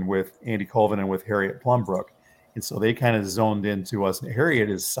session with Andy Colvin and with Harriet Plumbrook. And so they kind of zoned into us. Harriet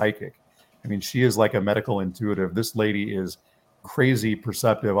is psychic. I mean, she is like a medical intuitive. This lady is crazy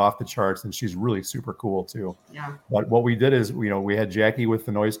perceptive, off the charts, and she's really super cool too. Yeah. But what we did is, we had Jackie with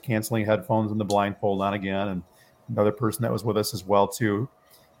the noise canceling headphones and the blindfold on again, and another person that was with us as well too.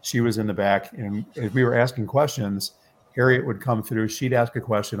 She was in the back, and if we were asking questions, Harriet would come through. She'd ask a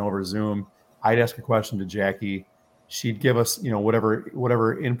question over Zoom. I'd ask a question to Jackie. She'd give us,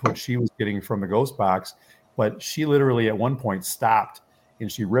 whatever input she was getting from the ghost box. But she literally at one point stopped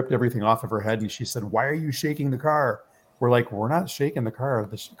and she ripped everything off of her head, and she said, "Why are you shaking the car?" We're like, "We're not shaking the car.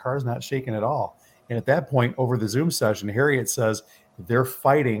 The car's not shaking at all." And at that point, over the Zoom session, Harriet says they're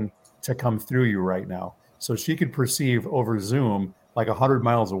fighting to come through you right now. So she could perceive over Zoom, like 100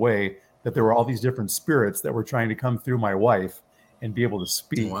 miles away, that there were all these different spirits that were trying to come through my wife and be able to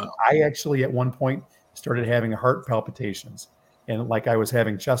speak. Wow. I actually at one point started having heart palpitations and like I was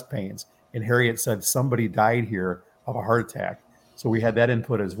having chest pains. And Harriet said somebody died here of a heart attack. So we had that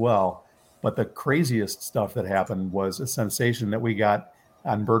input as well. But the craziest stuff that happened was a sensation that we got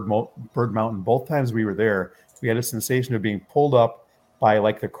on Bird Mountain. Both times we were there, we had a sensation of being pulled up by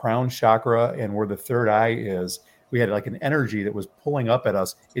like the crown chakra and where the third eye is. We had like an energy that was pulling up at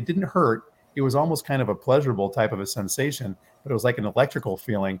us. It didn't hurt. It was almost kind of a pleasurable type of a sensation, but it was like an electrical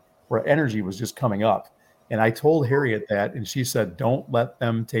feeling where energy was just coming up. And I told Harriet that, and she said, "Don't let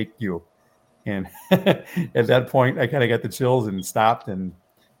them take you." And at that point, I kind of got the chills and stopped and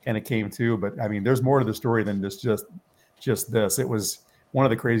kind of came to. But I mean, there's more to the story than just this. It was one of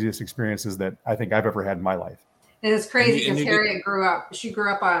the craziest experiences that I think I've ever had in my life. And it's crazy because Harriet grew up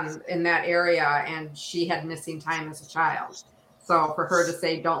in that area, and she had missing time as a child. So for her to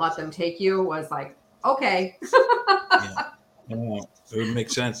say, "Don't let them take you," was like, okay. Yeah, it would make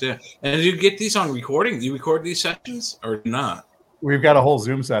sense. Yeah. And did you get these on recording? Do you record these sessions or not? We've got a whole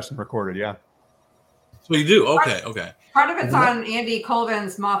Zoom session recorded. Yeah. So you do? Okay. Okay. Part of it's on Andy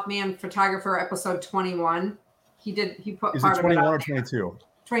Colvin's Mothman Photographer, episode 21. He put Is part it of it 21 up or there. 22?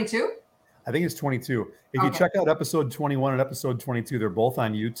 22? I think it's 22. If you check out episode 21 and episode 22, they're both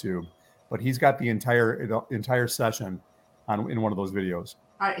on YouTube, but he's got the entire session in one of those videos.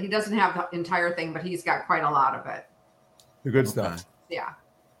 He doesn't have the entire thing, but he's got quite a lot of it. The good stuff. Yeah.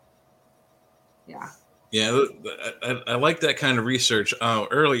 Yeah. Yeah, I like that kind of research.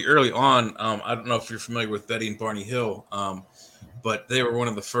 Early on, I don't know if you're familiar with Betty and Barney Hill, but they were one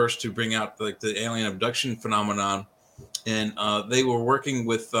of the first to bring out like the alien abduction phenomenon, and they were working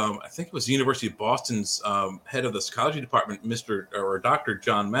with I think it was the University of Boston's head of the psychology department, Dr.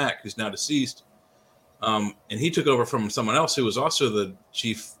 John Mack, who's now deceased, and he took over from someone else who was also the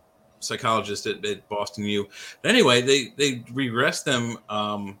chief psychologist at Boston U. But anyway, they regressed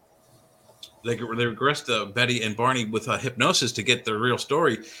them. They regressed Betty and Barney with hypnosis to get the real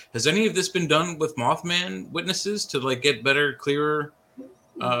story. Has any of this been done with Mothman witnesses to like get better, clearer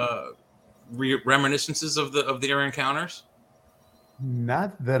reminiscences of the air encounters?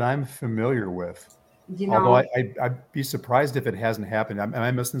 Not that I'm familiar with. Although I'd be surprised if it hasn't happened. Am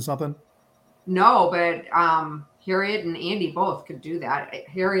I missing something? No, but Harriet and Andy both could do that.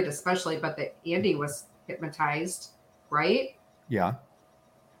 Harriet especially, but Andy was hypnotized, right? Yeah.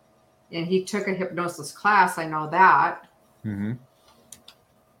 And he took a hypnosis class. I know that. Mm-hmm.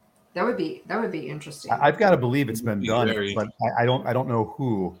 That would be interesting. I've got to believe it's been done, but I don't know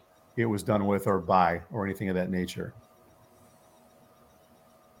who it was done with or by or anything of that nature.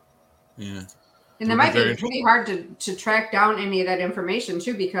 Yeah. And it might be pretty hard to track down any of that information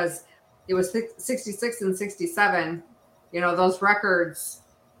too, because it was 66 and 67. You know, those records,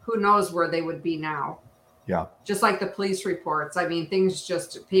 who knows where they would be now. Yeah. Just like the police reports. I mean, things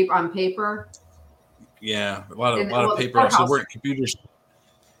just on paper. Yeah. A lot of paper. Also weren't computers.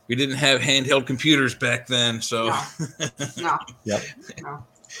 We didn't have handheld computers back then. So. No. Yep. No.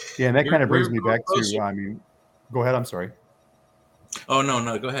 Yeah. And that kind of brings me back to, go ahead. I'm sorry. Oh,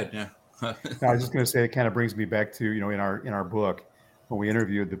 no, go ahead. Yeah. No, I was just going to say, it kind of brings me back to, in our book, when we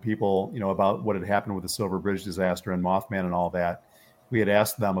interviewed the people, about what had happened with the Silver Bridge disaster and Mothman and all that. We had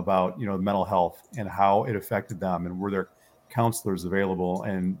asked them about, mental health and how it affected them, and were there counselors available?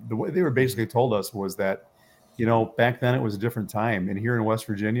 And the way they were basically told us was that, back then it was a different time. And here in West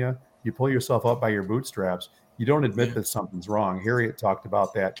Virginia, you pull yourself up by your bootstraps. You don't admit that something's wrong. Harriet talked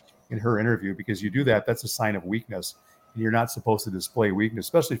about that in her interview, because you do that, that's a sign of weakness. And you're not supposed to display weakness,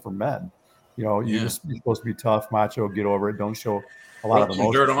 especially for men. You're supposed to be tough, macho, get over it. Don't show a lot of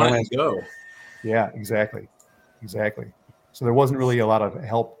emotion. Dirt on it and go. Yeah, exactly. So there wasn't really a lot of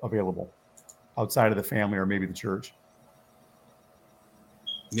help available outside of the family or maybe the church.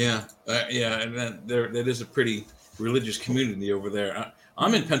 Yeah, and then that is a pretty religious community over there.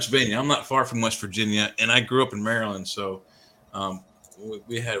 I'm in Pennsylvania. I'm not far from West Virginia, and I grew up in Maryland. So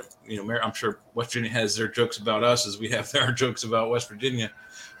we have, I'm sure West Virginia has their jokes about us as we have our jokes about West Virginia.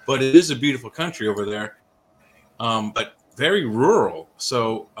 But it is a beautiful country over there, but very rural.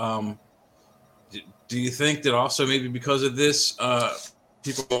 So do you think that also maybe because of this,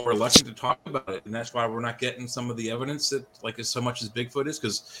 people are reluctant to talk about it, and that's why we're not getting some of the evidence that, like, as so much as Bigfoot is?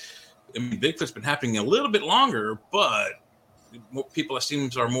 Because Bigfoot's been happening a little bit longer, but people, it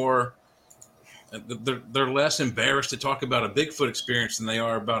seems, are more, they're less embarrassed to talk about a Bigfoot experience than they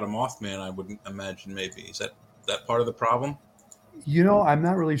are about a Mothman. I wouldn't imagine. Maybe is that part of the problem? I'm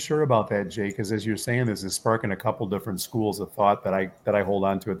not really sure about that, Jay, because as you're saying, this is sparking a couple different schools of thought that I hold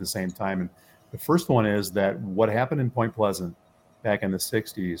on to at the same time. And the first one is that what happened in Point Pleasant back in the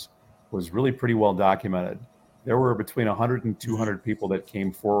 60s was really pretty well documented. There were between 100 and 200 people that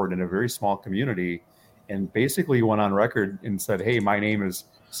came forward in a very small community and basically went on record and said, hey, my name is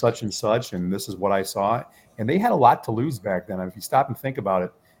such and such, and this is what I saw. And they had a lot to lose back then. If you stop and think about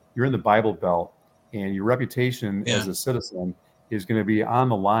it, you're in the Bible Belt, and your reputation as a citizen is going to be on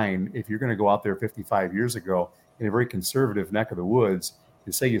the line if you're going to go out there 55 years ago in a very conservative neck of the woods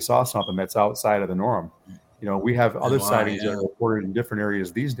to say you saw something that's outside of the norm. We have other sightings that are reported in different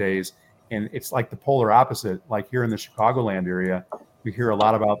areas these days, and it's like the polar opposite. Like here in the Chicagoland area, we hear a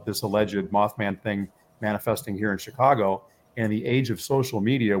lot about this alleged Mothman thing manifesting here in Chicago. And the age of social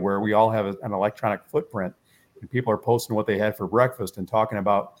media, where we all have an electronic footprint, and people are posting what they had for breakfast and talking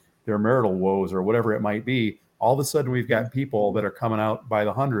about their marital woes or whatever it might be. All of a sudden, we've got people that are coming out by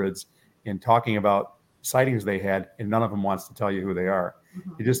the hundreds and talking about sightings they had, and none of them wants to tell you who they are.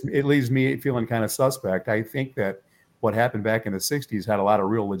 Mm-hmm. It leaves me feeling kind of suspect. I think that what happened back in the 60s had a lot of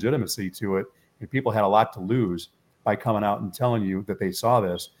real legitimacy to it, and people had a lot to lose by coming out and telling you that they saw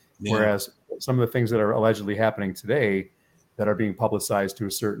this. Yeah. Whereas some of the things that are allegedly happening today that are being publicized to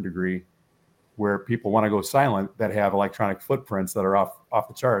a certain degree, where people want to go silent, that have electronic footprints that are off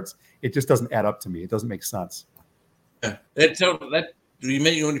the charts, it just doesn't add up to me. It doesn't make sense. Yeah,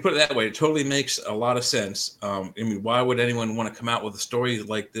 when you put it that way, it totally makes a lot of sense. Why would anyone want to come out with a story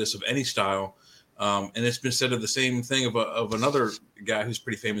like this of any style? And it's been said of the same thing of another guy who's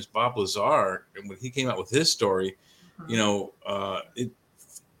pretty famous, Bob Lazar. And when he came out with his story, it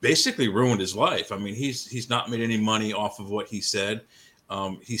basically ruined his life. I mean, he's not made any money off of what he said.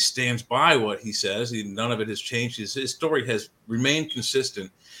 He stands by what he says. None of it has changed. His story has remained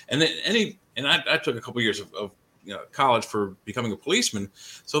consistent. And I took a couple years of college for becoming a policeman.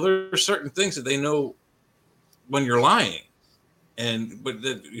 So there are certain things that they know when you're lying. But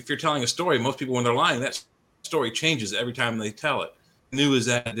if you're telling a story, most people, when they're lying, that story changes every time they tell it. New is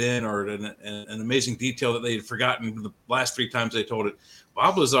added in, or an amazing detail that they had forgotten the last 3 times they told it.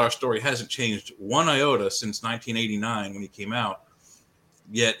 Bob Lazar's story hasn't changed one iota since 1989 when he came out,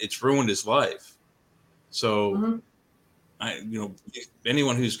 yet it's ruined his life. So,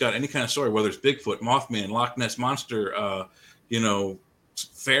 anyone who's got any kind of story, whether it's Bigfoot, Mothman, Loch Ness Monster,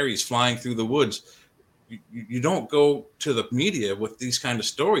 fairies flying through the woods, you don't go to the media with these kind of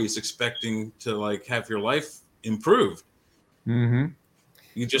stories expecting to have your life improved. Mm-hmm.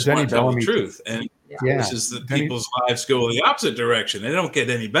 You just want to tell the truth. And this is that people's lives go the opposite direction. They don't get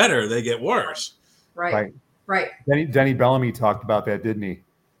any better. They get worse. Right. Denny Bellamy talked about that, didn't he?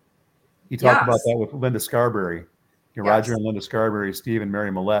 He talked about that with Linda Scarberry. Roger and Linda Scarberry, Steve and Mary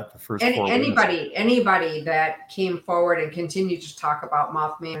Millette, the first anybody that came forward and continued to talk about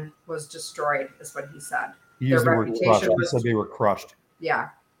Mothman was destroyed, is what he said. He used the word crushed. He said they were crushed. Yeah.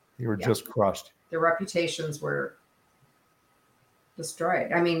 They were just crushed. Their reputations were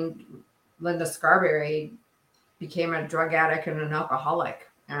destroyed. I mean, Linda Scarberry became a drug addict and an alcoholic,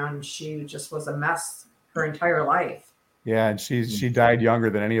 and she just was a mess her entire life. Yeah, and she died younger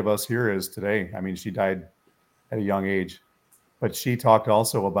than any of us here is today. I mean, she died at a young age, but she talked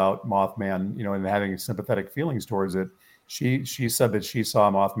also about Mothman, and having sympathetic feelings towards it. She said that she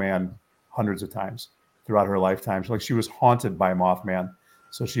saw Mothman hundreds of times throughout her lifetime. She was haunted by Mothman.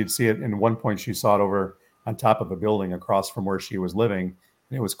 So she'd see it. And one point she saw it over on top of a building across from where she was living,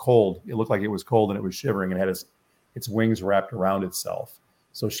 and it was cold. It looked like it was cold, and it was shivering, and had its wings wrapped around itself.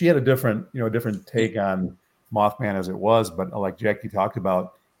 So she had a different take on Mothman as it was, but like Jackie talked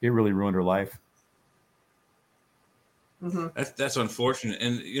about, it really ruined her life. Mm-hmm. That's unfortunate.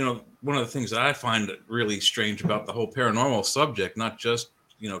 And, one of the things that I find really strange about the whole paranormal subject, not just,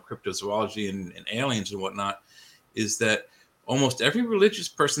 cryptozoology and aliens and whatnot, is that almost every religious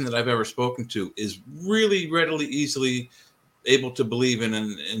person that I've ever spoken to is really readily, easily able to believe in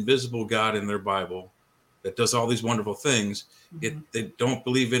an invisible God in their Bible that does all these wonderful things. Yet they don't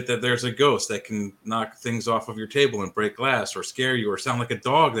believe that there's a ghost that can knock things off of your table and break glass or scare you or sound like a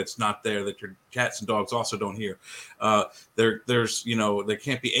dog that's not there, that your cats and dogs also don't hear. There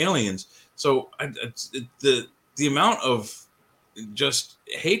can't be aliens. So the amount of just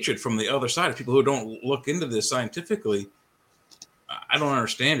hatred from the other side of people who don't look into this scientifically, I don't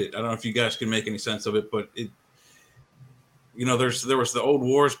understand it. I don't know if you guys can make any sense of it, but there was the old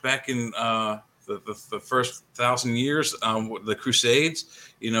wars back in the first 1,000 years, the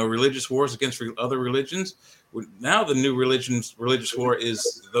Crusades, religious wars against other religions. Now the new religious war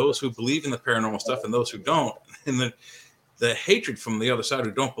is those who believe in the paranormal stuff and those who don't. And the hatred from the other side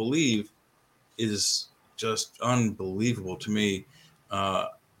who don't believe is just unbelievable to me.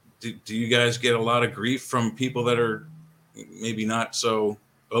 Do you guys get a lot of grief from people that are maybe not so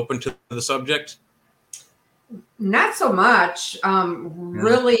open to the subject? Not so much.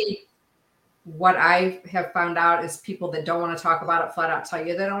 Really, what I have found out is people that don't want to talk about it flat out tell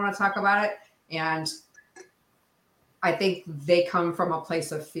you they don't want to talk about it. And I think they come from a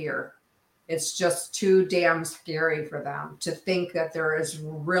place of fear. It's just too damn scary for them to think that there is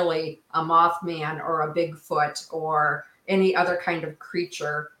really a Mothman or a Bigfoot or any other kind of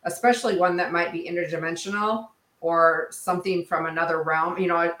creature, especially one that might be interdimensional or something from another realm, you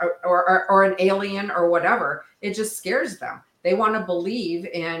know, or an alien or whatever. It just scares them. They want to believe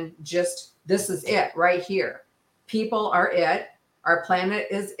in just, this is it right here. People are it. Our planet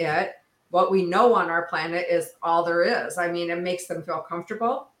is it. What we know on our planet is all there is. I mean, it makes them feel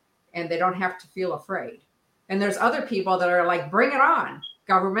comfortable and they don't have to feel afraid. And there's other people that are like, bring it on,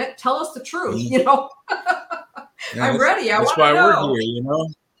 government, tell us the truth, you know. Yeah, I'm ready. I want to know. That's why we're here, you know.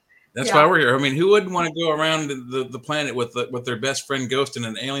 That's why we're here. I mean, who wouldn't want to go around the planet with their best friend ghost and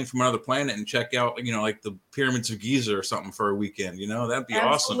an alien from another planet and check out, you know, like the pyramids of Giza or something for a weekend? You know, that'd be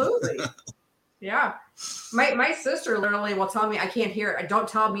Absolutely. awesome. Yeah. My sister literally will tell me, I can't hear it. Don't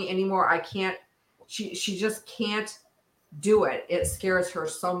tell me anymore. I can't. She just can't do it. It scares her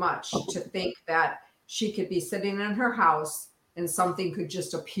so much to think that she could be sitting in her house and something could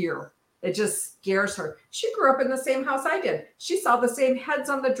just appear. It just scares her. She grew up in the same house I did. She saw the same heads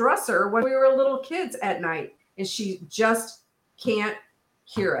on the dresser when we were little kids at night, and she just can't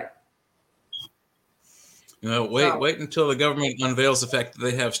hear it. You know, wait until the government unveils the fact that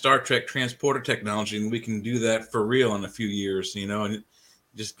they have Star Trek transporter technology, and we can do that for real in a few years. You know, and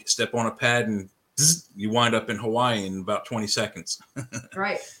just step on a pad and you wind up in Hawaii in about 20 seconds.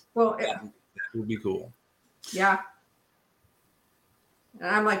 Right. Well, that would be cool. Yeah. And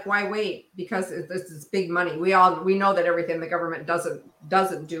I'm like, why wait? Because this is big money. We know that everything the government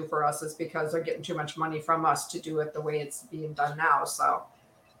doesn't do for us is because they're getting too much money from us to do it the way it's being done now. So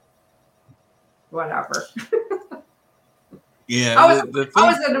whatever. Yeah. I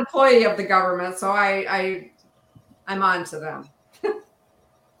was an employee of the government, so I'm on to them.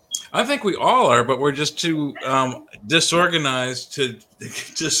 I think we all are, but we're just too disorganized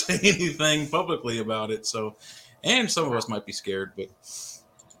to say anything publicly about it. So, and some of us might be scared, but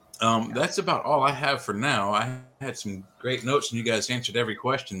that's about all I have for now. I had some great notes, and you guys answered every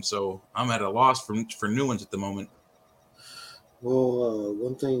question, so I'm at a loss for new ones at the moment. Well,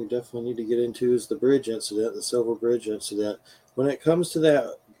 one thing you definitely need to get into is the bridge incident, the Silver Bridge incident. When it comes to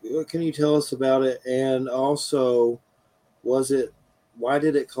that, what can you tell us about it? And also, why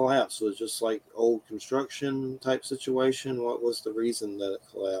did it collapse? Was it just like old construction type situation? What was the reason that it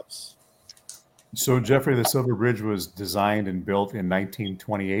collapsed? So, Jeffrey, the Silver Bridge was designed and built in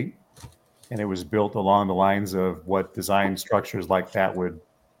 1928, and it was built along the lines of what design structures like that would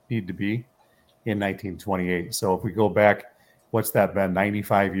need to be in 1928. So if we go back, what's that been,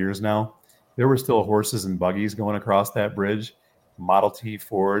 95 years now? There were still horses and buggies going across that bridge, Model T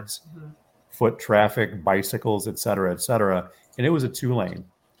Fords, foot traffic, bicycles, et cetera, and it was a 2-lane.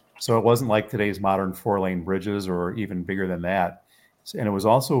 So it wasn't like today's modern 4-lane bridges or even bigger than that. And it was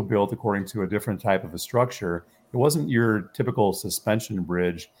also built according to a different type of a structure. It wasn't your typical suspension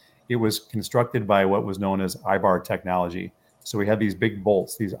bridge. It was constructed by what was known as I-bar technology. So we had these big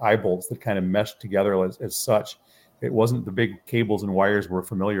bolts, these I-bolts that kind of meshed together as such. It wasn't the big cables and wires we're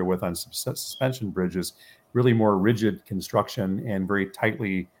familiar with on suspension bridges, really more rigid construction and very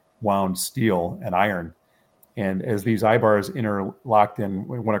tightly wound steel and iron. And as these I-bars interlocked and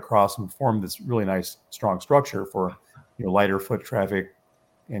went across and formed this really nice, strong structure for lighter foot traffic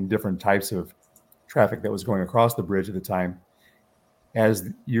and different types of traffic that was going across the bridge at the time. As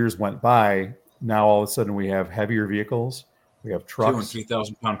years went by, now all of a sudden we have heavier vehicles, we have trucks,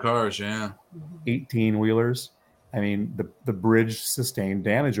 2,000 and 3,000-pound cars, 18-wheelers. I mean, the bridge sustained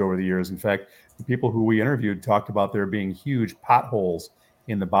damage over the years. In fact, the people who we interviewed talked about there being huge potholes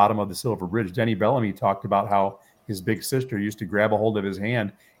in the bottom of the Silver Bridge. Denny Bellamy talked about how his big sister used to grab a hold of his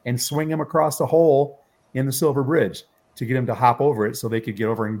hand and swing him across the hole in the Silver Bridge to get him to hop over it so they could get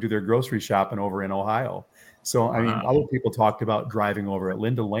over and do their grocery shopping over in Ohio. So, I mean, other people talked about driving over it.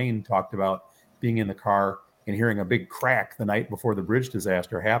 Linda Lane talked about being in the car and hearing a big crack the night before the bridge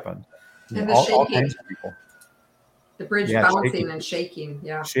disaster happened. And all kinds of people. The bridge bouncing and shaking.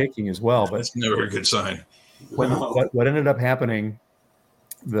 Yeah. Shaking as well. But that's never a good sign. What ended up happening,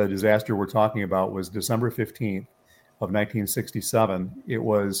 the disaster we're talking about, was December 15th of 1967. It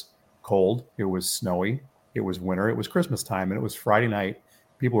was cold. It was snowy. It was winter. It was Christmas time, and it was Friday night.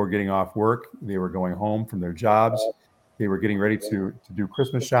 People were getting off work. They were going home from their jobs. They were getting ready to do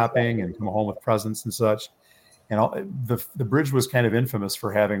Christmas shopping and come home with presents and such. And the bridge was kind of infamous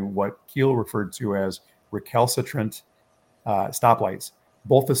for having what Keel referred to as recalcitrant stoplights.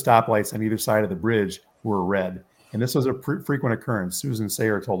 Both the stoplights on either side of the bridge were red. And this was a frequent occurrence. Susan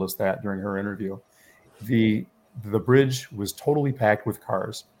Sayer told us that during her interview. The bridge was totally packed with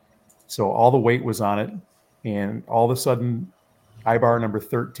cars. So all the weight was on it. And all of a sudden, I-bar number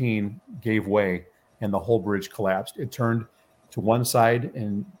 13 gave way and the whole bridge collapsed. It turned to one side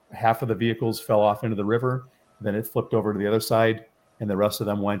and half of the vehicles fell off into the river. Then it flipped over to the other side and the rest of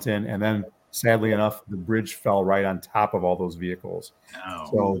them went in. And then sadly enough, the bridge fell right on top of all those vehicles. Oh.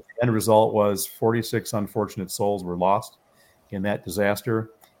 So the end result was 46 unfortunate souls were lost in that disaster.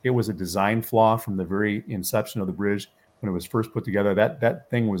 It was a design flaw from the very inception of the bridge. When it was first put together, that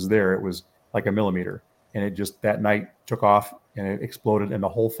thing was there. It was like a millimeter. And it just that night took off and it exploded. And the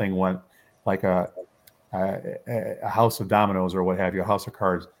whole thing went like a house of dominoes or what have you, a house of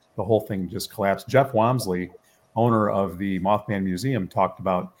cards. The whole thing just collapsed. Jeff Wamsley, owner of the Mothman Museum, talked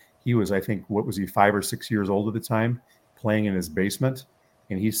about he was, I think, 5 or 6 years old at the time, playing in his basement.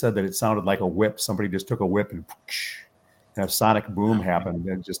 And he said that it sounded like a whip. Somebody just took a whip and a sonic boom happened.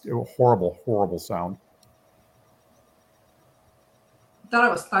 And just a horrible, horrible sound. I thought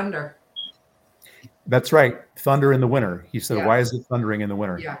it was thunder. That's right. Thunder in the winter. He said, Yeah. Why is it thundering in the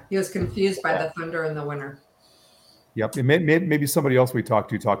winter? Yeah, he was confused by the thunder in the winter. Yep. Maybe somebody else we talked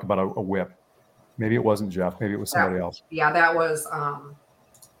to talked about a whip. Maybe it wasn't Jeff. Maybe it was somebody else. Yeah, that was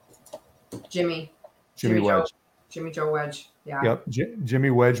Jimmy Wedge. Jimmy Joe Wedge. Yeah. Yep. Jimmy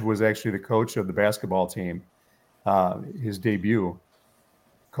Wedge was actually the coach of the basketball team. His debut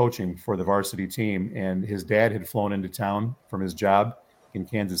coaching for the varsity team. And his dad had flown into town from his job in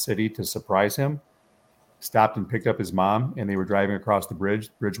Kansas City to surprise him. Stopped and picked up his mom, and they were driving across the bridge.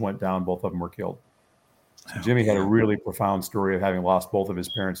 The bridge went down. Both of them were killed. So Jimmy had a really profound story of having lost both of his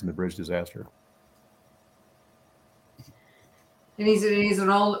parents in the bridge disaster. And he's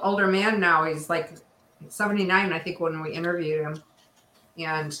an older man now. He's like 79, I think, when we interviewed him.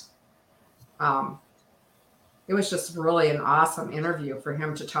 And it was just really an awesome interview for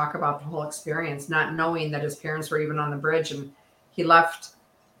him to talk about the whole experience, not knowing that his parents were even on the bridge. And he left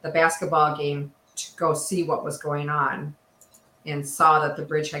the basketball game to go see what was going on and saw that the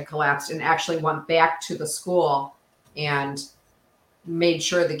bridge had collapsed and actually went back to the school and made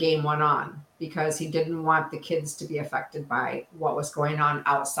sure the game went on because he didn't want the kids to be affected by what was going on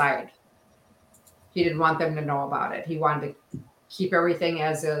outside. He didn't want them to know about it. He wanted to keep everything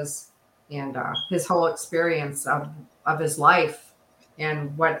as is. And his whole experience of his life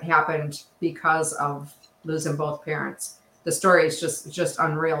and what happened because of losing both parents. The story is just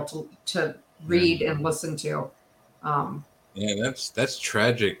unreal to read and listen to. Yeah, that's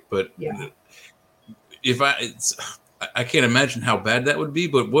tragic. But yeah. I can't imagine how bad that would be.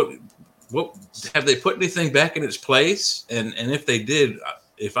 But what have they put anything back in its place? And if they did,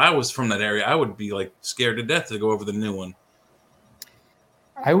 if I was from that area, I would be like scared to death to go over the new one.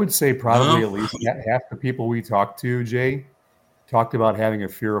 I would say probably at least half the people we talked to, Jay, talked about having a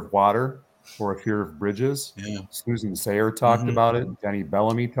fear of water or a fear of bridges. Yeah. Susan Sayer talked about it. Denny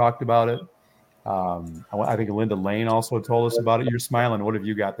Bellamy talked about it. I think Linda Lane also told us about it. You're smiling. What have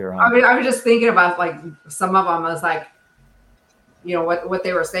you got there, hon? I mean, I was just thinking about like some of them was like, you know, what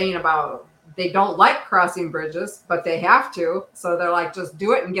they were saying about they don't like crossing bridges, but they have to. So they're like, just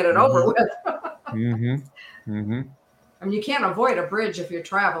do it and get it over with. I mean, you can't avoid a bridge if you're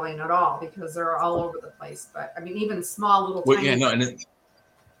traveling at all because they're all over the place. But I mean, even small little. Well, yeah, no, and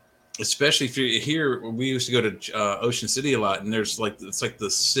especially if you're here, we used to go to Ocean City a lot, and it's like the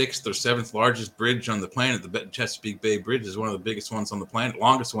 6th or 7th largest bridge on the planet. The Chesapeake Bay Bridge is one of the biggest ones on the planet,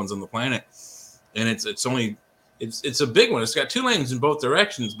 longest ones on the planet, and it's a big one. It's got 2 lanes in both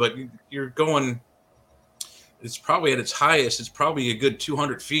directions, but you're going. It's probably at its highest. It's probably a good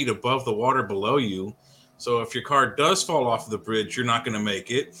 200 feet above the water below you. So if your car does fall off the bridge, you're not going to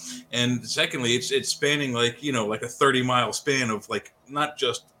make it. And secondly, it's spanning like a 30-mile span of like not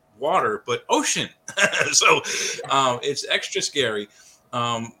just water but ocean. So it's extra scary.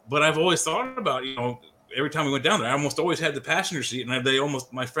 But I've always thought about, every time we went down there, I almost always had the passenger seat, and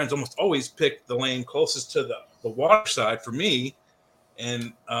my friends almost always picked the lane closest to the water side for me.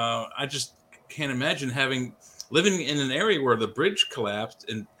 And I just can't imagine living in an area where the bridge collapsed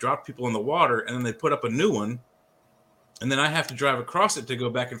and dropped people in the water, and then they put up a new one, and then I have to drive across it to go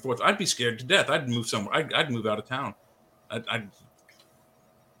back and forth. I'd be scared to death. I'd move somewhere. I'd move out of town.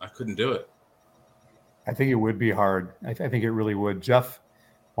 I couldn't do it. I think it would be hard. I think it really would. Jeff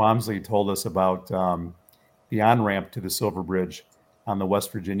Wamsley told us about the on-ramp to the Silver Bridge on the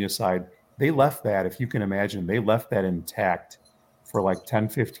West Virginia side. they left that, if you can imagine, they left that intact for like 10,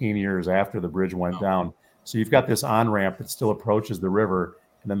 15 years after the bridge went down. So you've got this on-ramp that still approaches the river.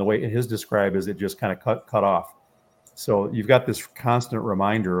 And then the way his described is it just kind of cut off. So you've got this constant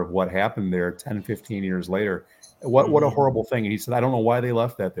reminder of what happened there 10, 15 years later. What a horrible thing. And he said, I don't know why they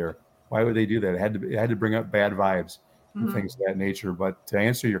left that there. Why would they do that? It had to bring up bad vibes and things of that nature. But to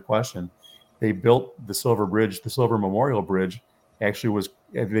answer your question, they built the Silver Bridge, the Silver Memorial Bridge. Actually,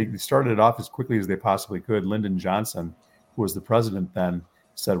 they started it off as quickly as they possibly could. Lyndon Johnson, who was the president then,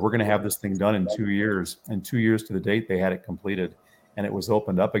 said, we're going to have this thing done in 2 years. And 2 years to the date, they had it completed and it was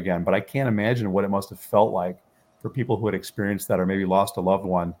opened up again. But I can't imagine what it must have felt like for people who had experienced that or maybe lost a loved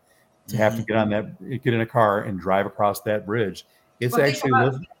one to have to get in a car and drive across that bridge. It's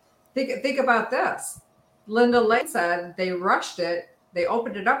think about this. Linda Lane said they rushed it. They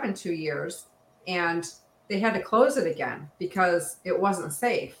opened it up in 2 years and they had to close it again because it wasn't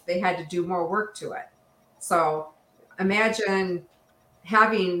safe. They had to do more work to it. So imagine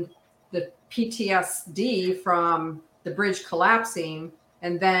having the PTSD from the bridge collapsing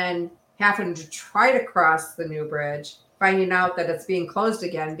and then having to try to cross the new bridge, finding out that it's being closed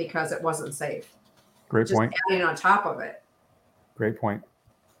again because it wasn't safe. Great point. Adding on top of it. Great point.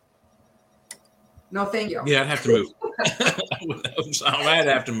 No, thank you. Yeah, I'd have to move. I'd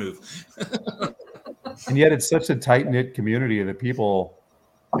have to move. And yet it's such a tight-knit community that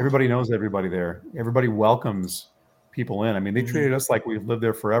everybody knows everybody there. Everybody welcomes people in. I mean, they treated us like we've lived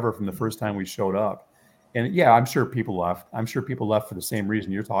there forever from the first time we showed up. And yeah, I'm sure people left. I'm sure people left for the same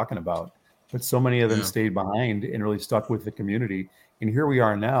reason you're talking about. But so many of them stayed behind and really stuck with the community. And here we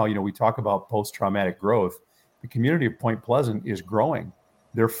are now. We talk about post-traumatic growth. The community of Point Pleasant is growing.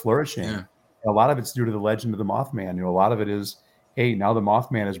 They're flourishing. Yeah. A lot of it's due to the legend of the Mothman. A lot of it is, hey, now the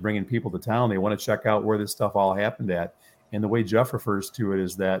Mothman is bringing people to town. They want to check out where this stuff all happened at. And the way Jeff refers to it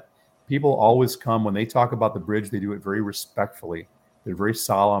is that people always come when they talk about the bridge. They do it very respectfully. They're very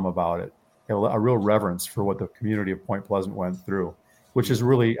solemn about it. They have a real reverence for what the community of Point Pleasant went through, which is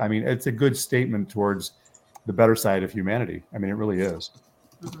really, it's a good statement towards the better side of humanity. It really is.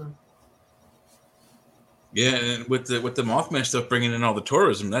 Mm-hmm. Yeah, and with the Mothman stuff, bringing in all the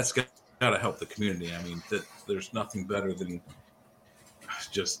tourism, that's got to help the community. That there's nothing better than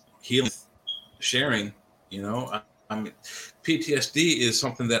just healing, sharing. PTSD is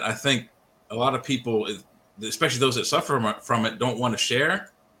something that I think a lot of people, especially those that suffer from it, don't want to share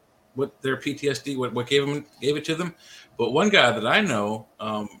what their PTSD, what gave it to them. But one guy that I know,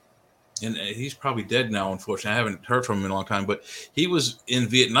 and he's probably dead now, unfortunately. I haven't heard from him in a long time, but he was in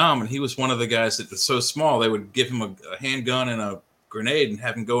Vietnam, and he was one of the guys that was so small, they would give him a handgun and a grenade and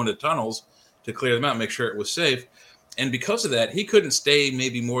have him go into tunnels to clear them out, make sure it was safe. And because of that, he couldn't stay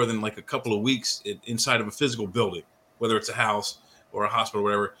maybe more than like a couple of weeks inside of a physical building, whether it's a house or a hospital or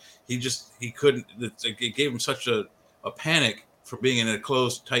whatever. He couldn't. It gave him such a panic for being in a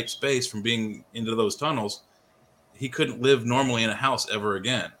closed, tight space, from being into those tunnels. He couldn't live normally in a house ever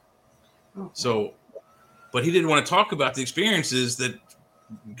again. Okay. So, but he didn't want to talk about the experiences that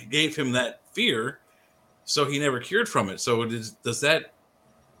gave him that fear, so he never cured from it. So does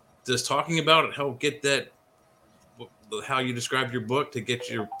talking about it help get that, how you described your book, to get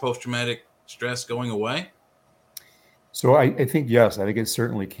your post-traumatic stress going away? So I think, yes, I think it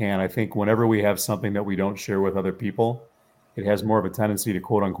certainly can. I think whenever we have something that we don't share with other people, it has more of a tendency to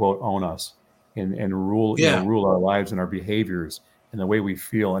quote unquote own us and rule, rule our lives and our behaviors and the way we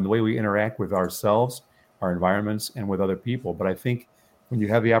feel and the way we interact with ourselves, our environments, and with other people. But I think when you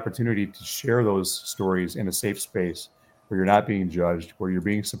have the opportunity to share those stories in a safe space where you're not being judged, where you're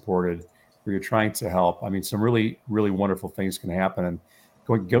being supported, where you're trying to help, some really, really wonderful things can happen. And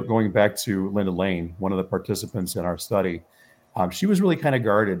going back to Linda Lane, one of the participants in our study, she was really kind of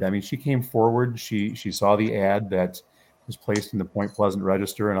guarded. She came forward. She saw the ad that was placed in the Point Pleasant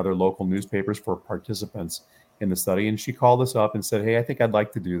Register and other local newspapers for participants in the study. And she called us up and said, hey, I think I'd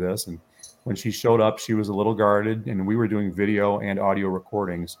like to do this. And when she showed up, she was a little guarded, and we were doing video and audio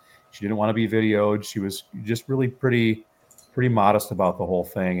recordings. She didn't want to be videoed. She was just really pretty modest about the whole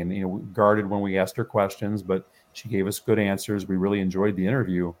thing, and guarded when we asked her questions, but she gave us good answers. We really enjoyed the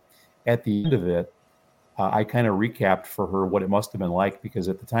interview. At the end of it, I kind of recapped for her what it must have been like, because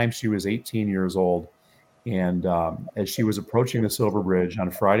at the time she was 18 years old, and as she was approaching the Silver Bridge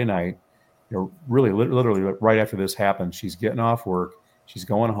on Friday night, really literally right after this happened, she's getting off work, she's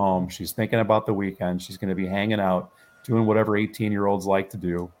going home, she's thinking about the weekend, she's going to be hanging out, doing whatever 18-year-olds like to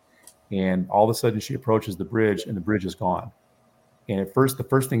do, and all of a sudden she approaches the bridge, and the bridge is gone. And at first, the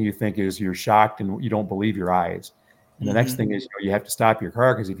first thing you think is you're shocked and you don't believe your eyes. And the next thing is you have to stop your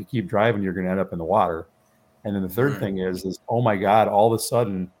car, because if you keep driving, you're going to end up in the water. And then the third thing is, oh my God, all of a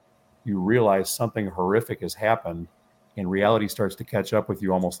sudden you realize something horrific has happened and reality starts to catch up with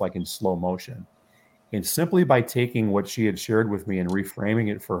you almost like in slow motion. And simply by taking what she had shared with me and reframing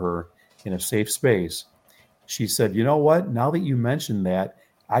it for her in a safe space, she said, you know what? Now that you mentioned that,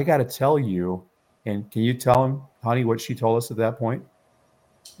 I got to tell you. And can you tell him, honey, what she told us at that point?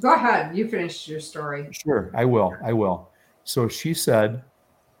 Go ahead. You finished your story. Sure, I will. I will. So she said,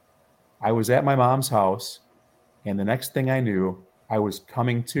 I was at my mom's house, and the next thing I knew, I was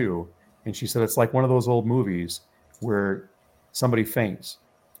coming to. And she said, it's like one of those old movies where somebody faints.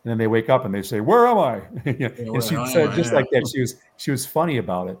 And then they wake up and they say, where am I? And she said, just like that, she was funny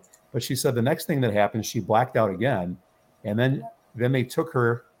about it. But she said the next thing that happened, she blacked out again. And then they took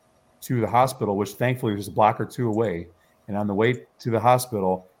her to the hospital, which thankfully was a block or two away. And on the way to the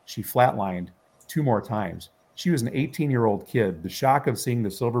hospital, she flatlined 2 more times. She was an 18-year-old kid. The shock of seeing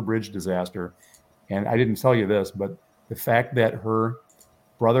the Silver Bridge disaster, and I didn't tell you this, but the fact that her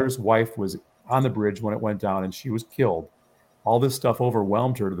brother's wife was on the bridge when it went down and she was killed, all this stuff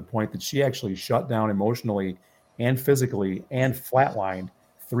overwhelmed her to the point that she actually shut down emotionally and physically and flatlined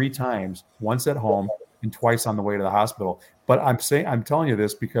 3 times, once at home and twice on the way to the hospital. But I'm telling you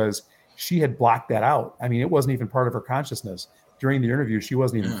this because she had blocked that out. I mean, it wasn't even part of her consciousness. During the interview, she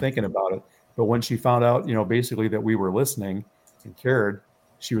wasn't even thinking about it. But when she found out, basically that we were listening and cared,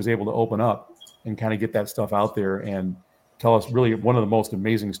 she was able to open up and kind of get that stuff out there and tell us really one of the most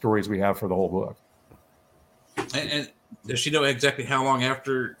amazing stories we have for the whole book. And does she know exactly how long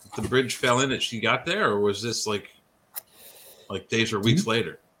after the bridge fell in that she got there, or was this like days or weeks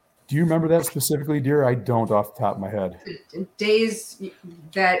later? Do you remember that specifically, dear? I don't off the top of my head. Days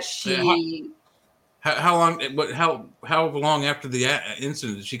that she. How long? How long after the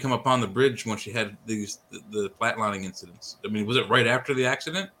incident did she come upon the bridge when she had the flatlining incidents? I mean, was it right after the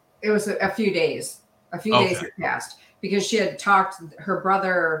accident? It was a few days. A few days had passed because she had talked. Her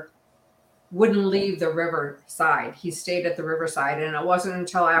brother wouldn't leave the riverside. He stayed at the riverside, and it wasn't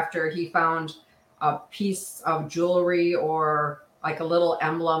until after he found a piece of jewelry or like a little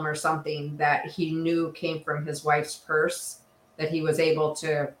emblem or something that he knew came from his wife's purse that he was able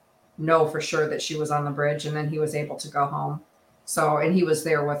to know for sure that she was on the bridge, and then he was able to go home. So, and he was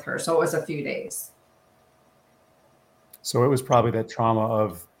there with her. So it was a few days. So it was probably that trauma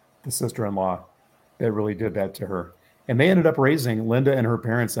of the sister-in-law that really did that to her. And they ended up raising, Linda and her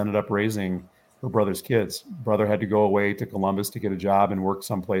parents ended up raising her brother's kids. Brother had to go away to Columbus to get a job and work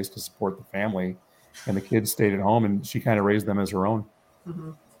someplace to support the family. And the kids stayed at home, and she kind of raised them as her own.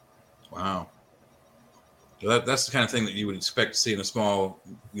 Mm-hmm. Wow. So that's the kind of thing that you would expect to see in a small,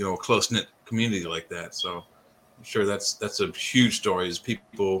 close-knit community like that. So I'm sure that's a huge story, is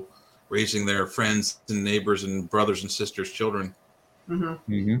people raising their friends and neighbors and brothers and sisters' children.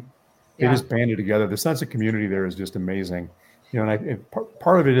 Mm-hmm. Mm-hmm. They just banded together. The sense of community there is just amazing. And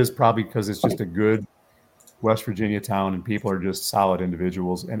part of it is probably because it's just a good West Virginia town and people are just solid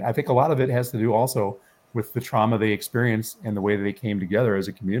individuals. And I think a lot of it has to do also with the trauma they experienced and the way that they came together as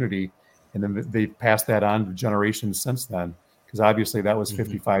a community. And then they passed that on to generations since then, because obviously that was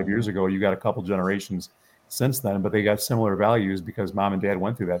 55 years ago. You got a couple generations since then, but they got similar values because mom and dad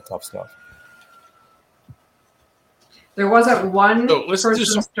went through that tough stuff. There wasn't one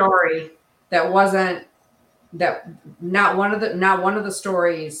person's story that wasn't that not one of the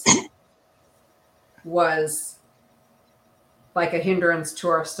stories was like a hindrance to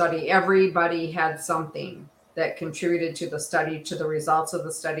our study. Everybody had something that contributed to the study, to the results of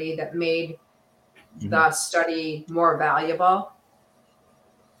the study, that made the study more valuable.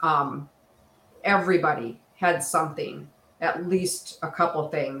 Everybody had something, at least a couple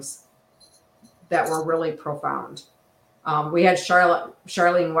things that were really profound. We had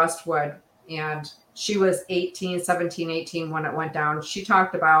Charlene Westwood, and she was 17, 18 when it went down. She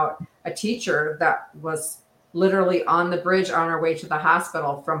talked about a teacher that was literally on the bridge on her way to the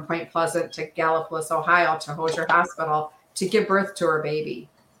hospital from Point Pleasant to Gallipolis, Ohio, to Hosier Hospital to give birth to her baby.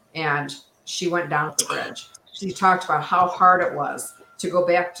 And she went down the bridge. She talked about how hard it was to go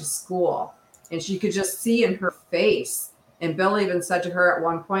back to school. And she could just see in her face. And Bill even said to her at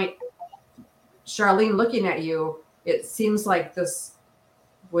one point, Charlene, looking at you, it seems like this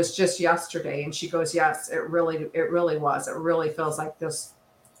was just yesterday. And she goes, yes, it really was. It really feels like this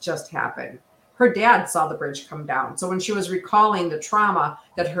just happened. Her dad saw the bridge come down. So when she was recalling the trauma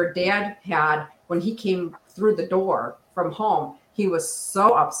that her dad had when he came through the door from home, he was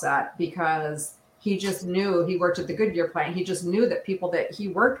so upset because he just knew, he worked at the Goodyear plant. He just knew that people that he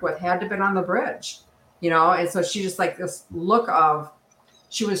worked with had to been on the bridge, and so she just like this look of,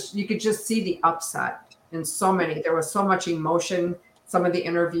 you could just see the upset in so many, there was so much emotion. Some of the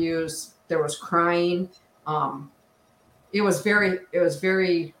interviews, there was crying. It was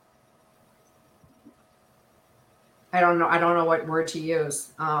very I don't know what word to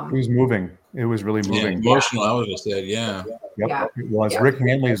use. It was moving. It was really Yeah, moving. emotional. I would have said, yeah. Yep, Yeah. it was. Yeah. Rick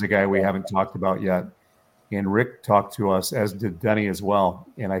Hanley is a guy we haven't talked about yet. And Rick talked to us, as did Denny as well.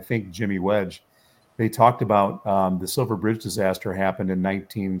 And I think Jimmy Wedge. They talked about the Silver Bridge disaster happened in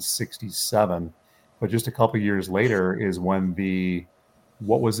 1967. But just a couple of years later is when the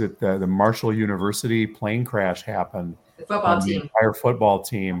Marshall University plane crash happened. The football The team. entire football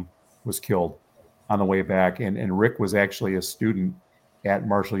team was killed on the way back. And Rick was actually a student at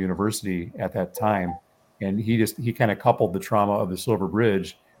Marshall University at that time. And he kind of coupled the trauma of the Silver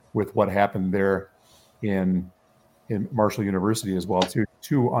Bridge with what happened there in Marshall University as well, too.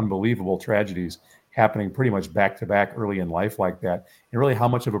 Two unbelievable tragedies happening pretty much back to back early in life like that. And really how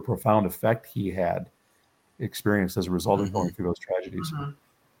much of a profound effect he had experienced as a result of going through those tragedies. Mhm.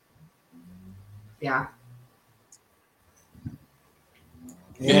 Yeah.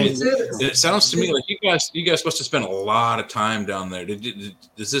 And it sounds to me like you guys must have spent a lot of time down there.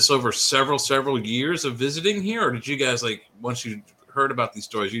 Is this over several years of visiting here, or did you guys, like, once you heard about these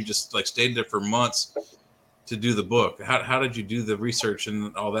stories, you just like stayed there for months to do the book? How did you do the research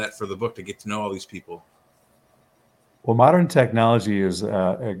and all that for the book to get to know all these people? Well, modern technology is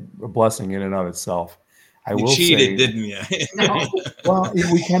a blessing in and of itself. You cheated, didn't you? No. Well,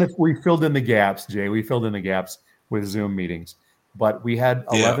 we filled in the gaps, Jay. We filled in the gaps with Zoom meetings, but we had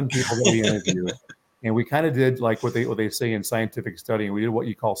 11 people that we interviewed, and we kind of did like what they say in scientific study. We did what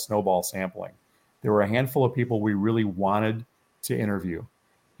you call snowball sampling. There were a handful of people we really wanted to interview,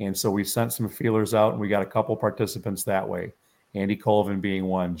 and so we sent some feelers out, and we got a couple participants that way. Andy Colvin being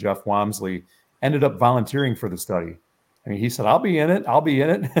one. Jeff Wamsley ended up volunteering for the study. I mean, he said, I'll be in it.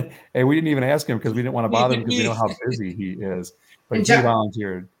 And we didn't even ask him because we didn't want to bother him because we know how busy he is. But he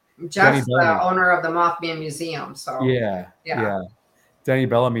volunteered. Jeff's the owner of the Mothman Museum. So yeah. Denny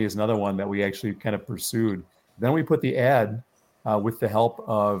Bellamy is another one that we actually kind of pursued. Then we put the ad with the help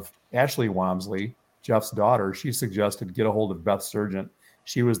of Ashley Wamsley, Jeff's daughter. She suggested get a hold of Beth Sargent.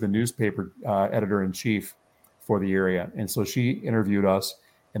 She was the newspaper editor-in-chief for the area. And so she interviewed us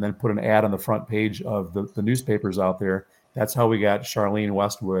and then put an ad on the front page of the newspapers out there. That's how we got Charlene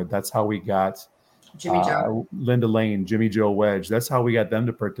Westwood. That's how we got Jimmy Joe. Linda Lane, Jimmy Joe Wedge. That's how we got them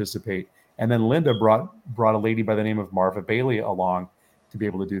to participate. And then Linda brought a lady by the name of Marva Bailey along to be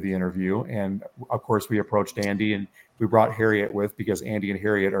able to do the interview. And of course, we approached Andy and we brought Harriet with because Andy and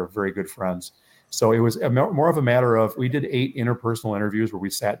Harriet are very good friends. So it was more of a matter of, we did 8 interpersonal interviews where we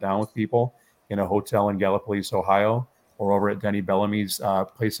sat down with people in a hotel in Gallipolis, Ohio, or over at Denny Bellamy's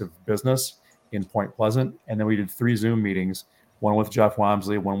place of business in Point Pleasant. And then we did 3 Zoom meetings, one with Jeff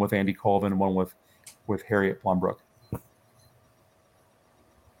Wamsley, one with Andy Colvin, one with Harriet Plumbrook.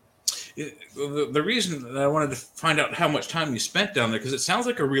 The reason that I wanted to find out how much time you spent down there, because it sounds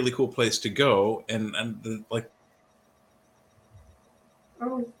like a really cool place to go. And like...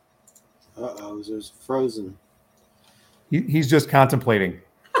 Oh. Uh-oh, there's frozen. He's just contemplating.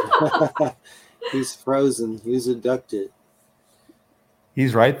 He's frozen. He's abducted.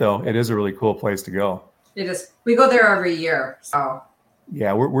 He's right, though. It is a really cool place to go. It is. We go there every year. So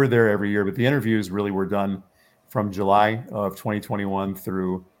yeah, we're there every year. But the interviews really were done from July of 2021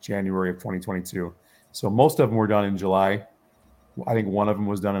 through January of 2022. So most of them were done in July. I think one of them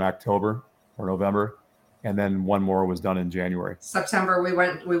was done in October or November, and then one more was done in January. September we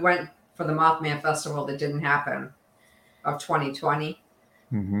went for the Mothman Festival that didn't happen of 2020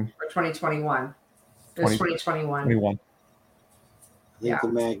 or 2021. It was 2021. 21. I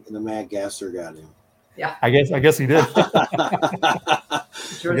think the Mad Gasser got him. Yeah. I guess he did.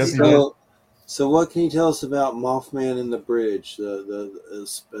 So what can you tell us about Mothman in the Bridge?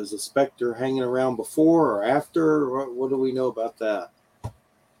 Is a specter hanging around before or after? What do we know about that?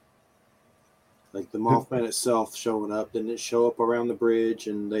 Like the Mothman itself showing up, didn't it show up around the bridge?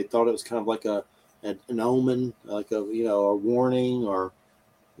 And they thought it was kind of like an omen, like a warning, or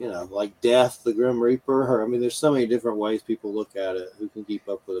like death, the Grim Reaper. Or, I mean, there's so many different ways people look at it. Who can keep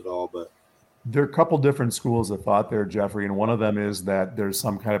up with it all? But there are a couple different schools of thought there, Jeffrey, and one of them is that there's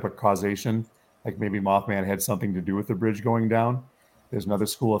some kind of a causation, like maybe Mothman had something to do with the bridge going down. There's another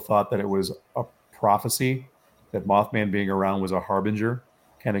school of thought that it was a prophecy, that Mothman being around was a harbinger,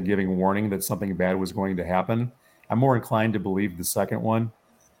 kind of giving warning that something bad was going to happen. I'm more inclined to believe the second one,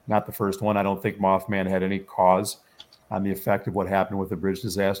 not the first one. I don't think Mothman had any cause on the effect of what happened with the bridge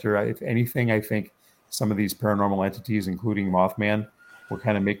disaster. If anything, I think some of these paranormal entities, including Mothman, were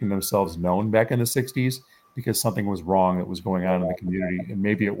kind of making themselves known back in the 60s because something was wrong that was going on in the community. And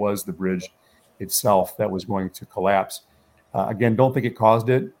maybe it was the bridge itself that was going to collapse. Again, don't think it caused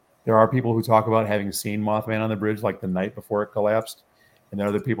it. There are people who talk about having seen Mothman on the bridge like the night before it collapsed. And there are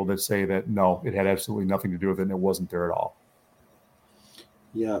other people that say that, no, it had absolutely nothing to do with it and it wasn't there at all.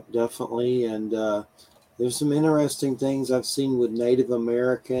 Yeah, definitely. And there's some interesting things I've seen with Native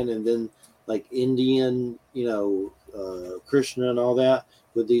American and then like Indian, Krishna and all that,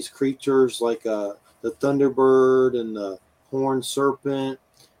 with these creatures like the Thunderbird and the horned serpent.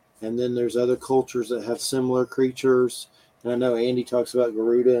 And then there's other cultures that have similar creatures. And I know Andy talks about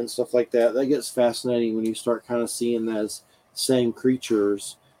Garuda and stuff like that. That gets fascinating when you start kind of seeing that as same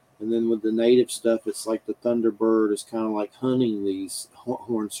creatures. And then with the native stuff, it's like the Thunderbird is kind of like hunting these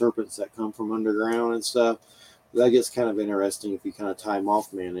horned serpents that come from underground and stuff. That gets kind of interesting if you kind of tie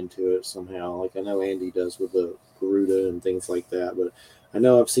Mothman into it somehow. Like I know Andy does with the Garuda and things like that. But I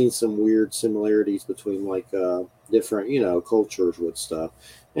know I've seen some weird similarities between like different, cultures with stuff.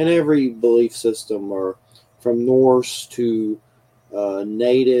 And every belief system, or from Norse to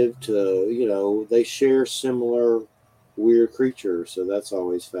native to, they share similar weird creatures. So that's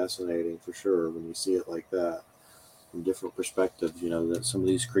always fascinating for sure when you see it like that from different perspectives, that some of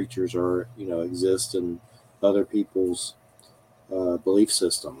these creatures are, exist in other people's belief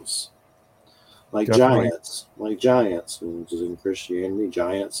systems. Like Definitely. giants, which is in Christianity,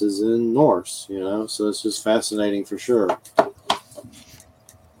 giants is in Norse, so it's just fascinating for sure.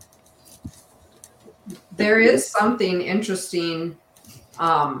 There is something interesting,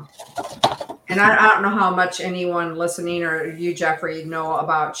 and I don't know how much anyone listening or you, Jeffrey, know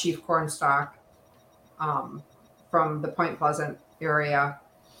about Chief Cornstalk from the Point Pleasant area.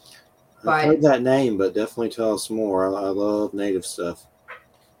 I've heard that name, but definitely tell us more. I love native stuff.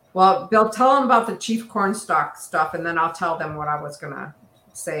 Well, Bill, tell them about the Chief Cornstalk stuff, and then I'll tell them what I was going to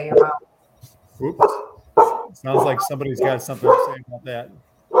say about. Oops. Sounds like somebody's got something to say about that.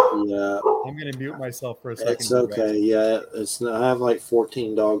 Yeah. I'm going to mute myself for a second. It's okay. Yeah, it's not, I have like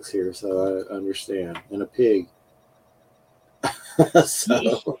 14 dogs here, so I understand, and a pig.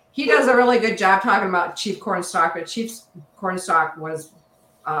 So. He does a really good job talking about Chief Cornstalk, but Chief Cornstalk was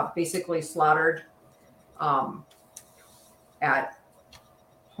basically slaughtered at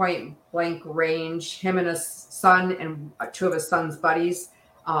point blank range, him and his son and two of his son's buddies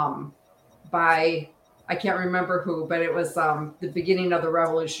by, I can't remember who, but it was the beginning of the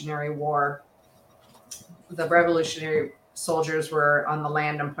Revolutionary War. The Revolutionary soldiers were on the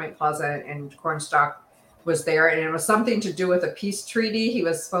land in Point Pleasant, and Cornstalk was there, and it was something to do with a peace treaty. He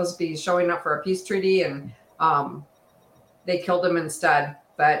was supposed to be showing up for a peace treaty, and they killed him instead.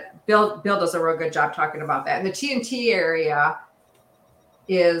 But Bill does a real good job talking about that. And the TNT area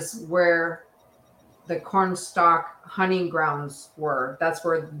is where the Cornstalk hunting grounds were. That's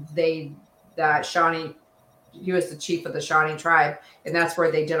where Shawnee, he was the chief of the Shawnee tribe, and that's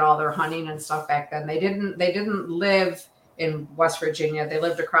where they did all their hunting and stuff back then. They didn't live in West Virginia. They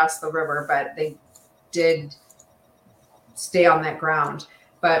lived across the river, but they did stay on that ground.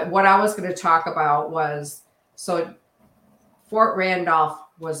 But what I was going to talk about was, so Fort Randolph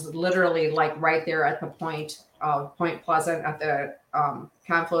was literally like right there at the point of Point Pleasant, at the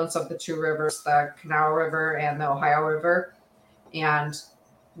confluence of the two rivers, the Kanawha River and the Ohio River. And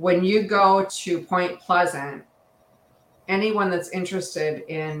when you go to Point Pleasant, anyone that's interested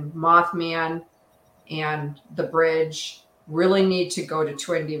in Mothman and the bridge really need to go to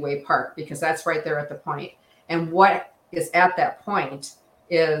Twin Way Park, because that's right there at the point. And what is at that point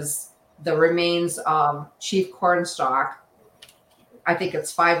is the remains of Chief Cornstalk. I think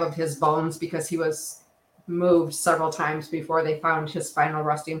it's 5 of his bones, because he was moved several times before they found his final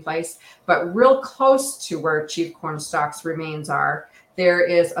resting place. But real close to where Chief Cornstalk's remains are, there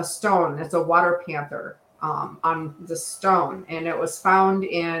is a stone. It's a water panther on the stone. And it was found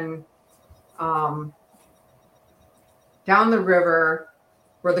in down the river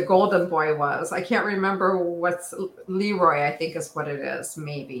where the Golden Boy was. I can't remember what's Leroy, I think is what it is,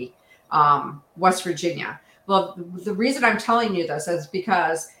 maybe. West Virginia. Well, the reason I'm telling you this is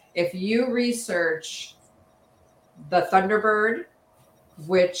because if you research the Thunderbird,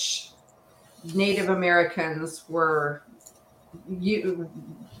 which Native Americans were known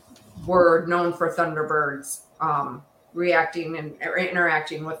for Thunderbirds, reacting and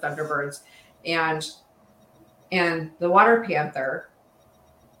interacting with Thunderbirds, and the water panther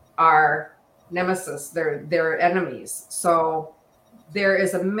are nemesis. They're enemies. So there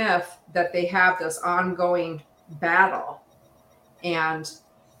is a myth that they have this ongoing battle, and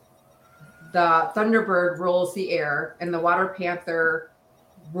the Thunderbird rules the air, and the water panther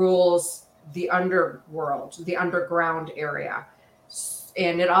rules the underworld, the underground area.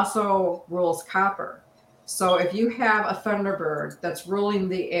 And it also rules copper. So if you have a Thunderbird that's ruling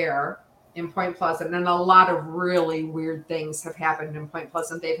the air in Point Pleasant, and a lot of really weird things have happened in Point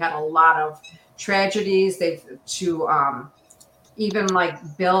Pleasant. They've had a lot of tragedies. even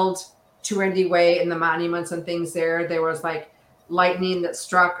like build 290 Way and the monuments and things there. There was like lightning that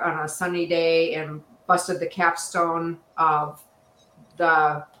struck on a sunny day and busted the capstone of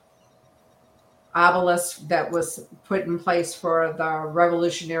the obelisk that was put in place for the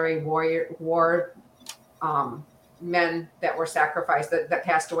Revolutionary War men that were sacrificed, that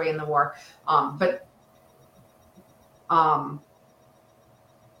passed away in the war.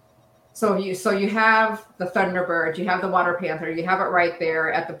 So you have the Thunderbird, you have the Water Panther, you have it right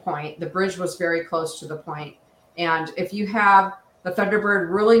there at the point. The bridge was very close to the point. And if you have the Thunderbird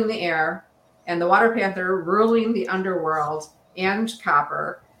ruling the air and the Water Panther ruling the underworld and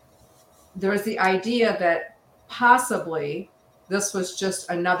Copper, there's the idea that possibly this was just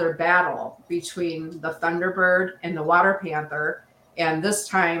another battle between the Thunderbird and the Water Panther. And this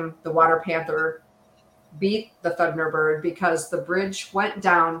time the Water Panther beat the Thunderbird because the bridge went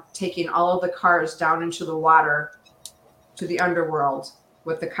down, taking all of the cars down into the water to the underworld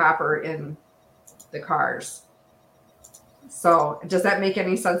with the copper in the cars. So does that make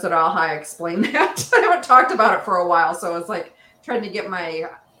any sense at all how I explain that? I haven't talked about it for a while, so it's like trying to get my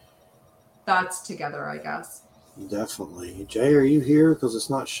thoughts together, I guess. Definitely. Jay, are you here? Because it's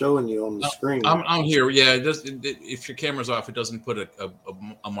not showing you on the screen. I'm here. Yeah, if your camera's off, it doesn't put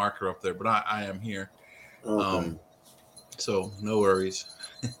a marker up there, but I am here. Okay. So no worries.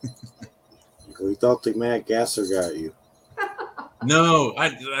 We thought the Mad Gasser got you. No,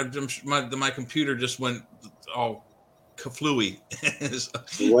 my computer just went all kaflooey.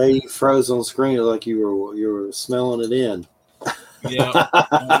 The way you froze on the screen is like you were smelling it in. Yeah,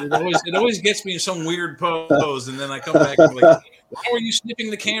 it always gets me in some weird pose, and then I come back and I'm like, "How are you sniffing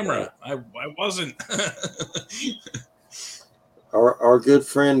the camera?" I wasn't. Our good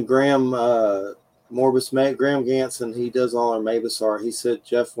friend Graham Graham Ganson, he does all our Mabus art. He said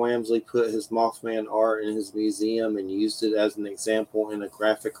Jeff Wamsley put his Mothman art in his museum and used it as an example in a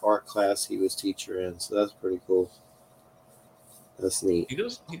graphic art class he was teacher in. So that's pretty cool. That's neat. He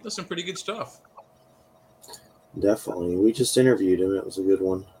does some pretty good stuff. Definitely. We just interviewed him. It was a good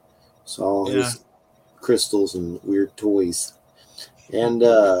one. Saw his crystals and weird toys and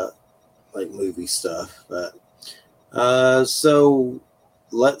like movie stuff. But so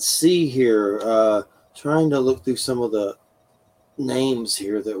let's see here. Trying to look through some of the names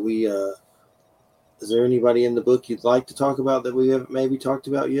here that we is there anybody in the book you'd like to talk about that we haven't maybe talked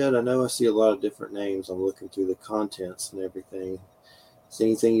about yet? I know I see a lot of different names. I'm looking through the contents and everything. Is there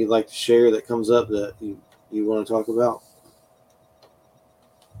anything you'd like to share that comes up that you want to talk about?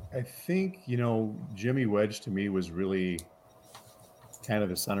 I think, Jimmy Wedge to me was really kind of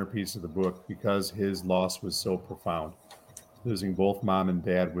the centerpiece of the book because his loss was so profound. Losing both mom and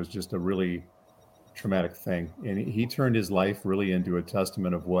dad was just a really traumatic thing. And he turned his life really into a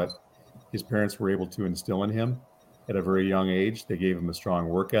testament of what his parents were able to instill in him at a very young age. They gave him a strong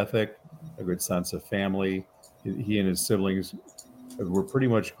work ethic, a good sense of family. He and his siblings were pretty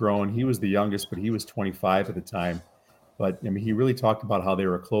much grown. He was the youngest, but he was 25 at the time. But I mean, he really talked about how they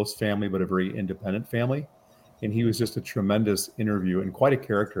were a close family, but a very independent family. And he was just a tremendous interview and quite a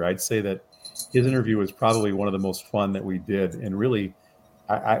character. I'd say that his interview was probably one of the most fun that we did. And really,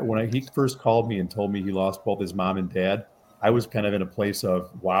 he first called me and told me he lost both his mom and dad, I was kind of in a place of,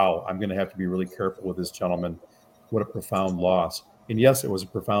 wow, I'm going to have to be really careful with this gentleman. What a profound loss. And yes, it was a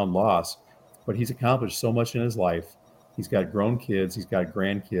profound loss, but he's accomplished so much in his life. He's got grown kids. He's got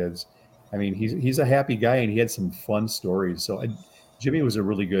grandkids. I mean, he's a happy guy, and he had some fun stories. So Jimmy was a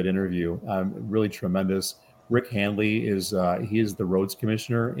really good interview, really tremendous. Rick Handley is the roads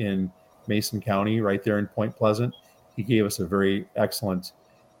commissioner in Mason County, right there in Point Pleasant. He gave us a very excellent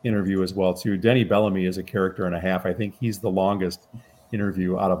interview as well, too. Denny Bellamy is a character and a half. I think he's the longest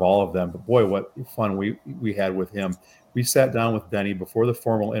interview out of all of them. But boy, what fun we had with him. We sat down with Denny before the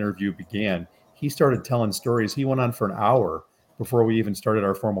formal interview began. He started telling stories. He went on for an hour before we even started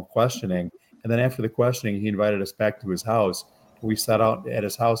our formal questioning. And then after the questioning, he invited us back to his house. We sat out at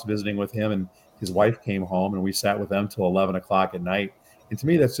his house visiting with him, and his wife came home, and we sat with them till 11 o'clock at night. And to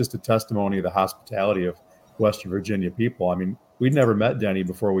me, that's just a testimony of the hospitality of Western Virginia people. I mean, we'd never met Denny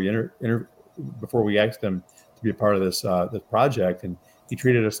before we before we asked him to be a part of this project, and he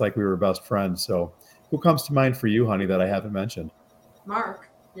treated us like we were best friends. So who comes to mind for you, honey, that I haven't mentioned? Mark.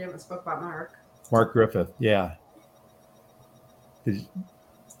 You haven't spoke about Mark. Mark Griffith, yeah. Do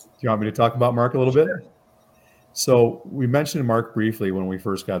you want me to talk about Mark a little bit? So we mentioned Mark briefly when we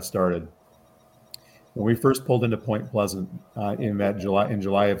first got started. When we first pulled into Point Pleasant in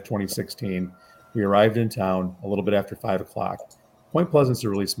July of 2016, we arrived in town a little bit after 5 o'clock. Point Pleasant's a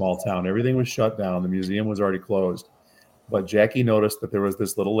really small town. Everything was shut down. The museum was already closed. But Jackie noticed that there was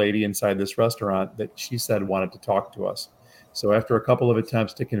this little lady inside this restaurant that she said wanted to talk to us. So after a couple of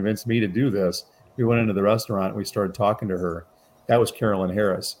attempts to convince me to do this, we went into the restaurant and we started talking to her. That was Carolyn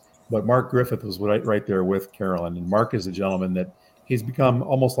Harris. But Mark Griffith was right there with Carolyn. And Mark is a gentleman that he's become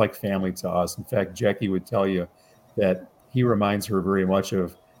almost like family to us. In fact, Jackie would tell you that he reminds her very much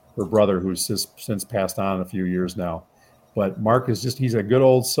of her brother, who's since passed on a few years now. But Mark is he's a good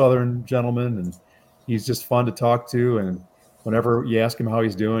old Southern gentleman, and he's just fun to talk to. And whenever you ask him how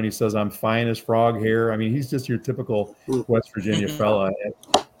he's doing, he says, I'm fine as frog hair. I mean, he's just your typical West Virginia fella.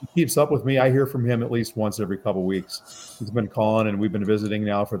 And he keeps up with me. I hear from him at least once every couple of weeks. He's been calling, and we've been visiting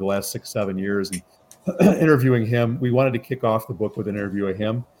now for the last 6-7 years and interviewing him. We wanted to kick off the book with an interview of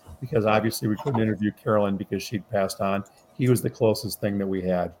him because obviously we couldn't interview Carolyn because she'd passed on. He was the closest thing that we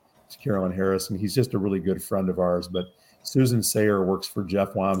had to Carolyn Harris, and he's just a really good friend of ours. But Susan Sayer works for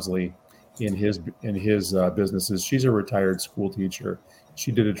Jeff Wamsley in his businesses. She's a retired school teacher.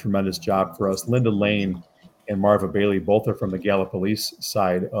 She did a tremendous job for us. Linda Lane and Marva Bailey both are from the Gallipolis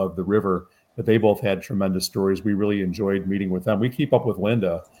side of the river, but they both had tremendous stories. We really enjoyed meeting with them. We keep up with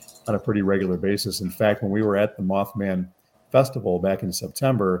Linda on a pretty regular basis. In fact, when we were at the Mothman Festival back in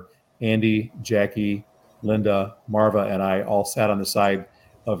September, Andy, Jackie, Linda, Marva, and I all sat on the side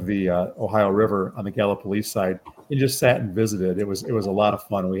of the Ohio River on the Gallipolis side and just sat and visited. It was a lot of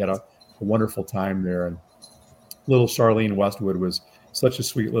fun. We had a wonderful time there. And little Charlene Westwood was such a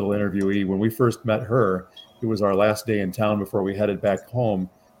sweet little interviewee. When we first met her, it was our last day in town before we headed back home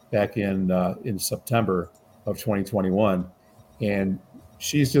back in September of 2021. And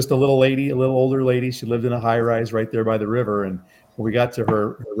she's just a little lady, a little older lady. She lived in a high rise right there by the river. And when we got to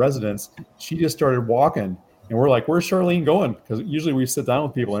her residence, she just started walking. And we're like, where's Charlene going? Because usually we sit down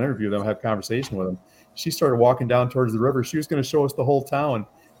with people and interview them, have conversation with them. She started walking down towards the river. She was going to show us the whole town.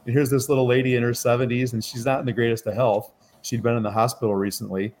 And here's this little lady in her 70s, and she's not in the greatest of health. She'd been in the hospital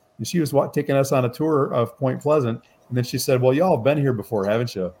recently. And she was taking us on a tour of Point Pleasant. And then she said, well, y'all have been here before,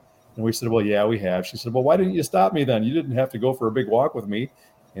 haven't you? And we said, well, yeah, we have. She said, well, why didn't you stop me then? You didn't have to go for a big walk with me.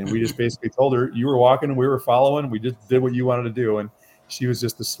 And we just basically told her, you were walking and we were following. We just did what you wanted to do. And she was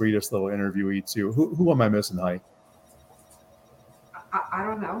just the sweetest little interviewee, too. Who am I missing, Heidi? I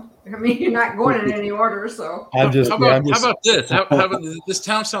don't know. I mean, you're not going in any order, so. How about this? How about this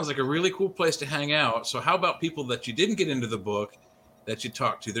town sounds like a really cool place to hang out. So how about people that you didn't get into the book that you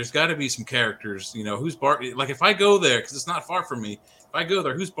talked to? There's got to be some characters, who's like if I go there, because it's not far from me, if I go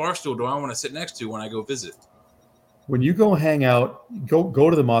there, whose bar stool do I want to sit next to when I go visit? When you go hang out, go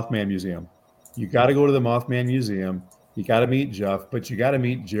to the Mothman Museum. You got to go to the Mothman Museum. You got to meet Jeff, but you got to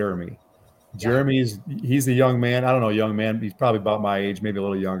meet Jeremy. He's a young man. I don't know, young man. He's probably about my age, maybe a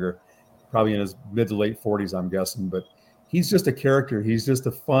little younger, probably in his mid to late 40s, I'm guessing. But he's just a character. He's just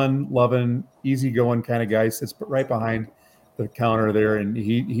a fun, loving, easygoing kind of guy. He sits right behind the counter there, and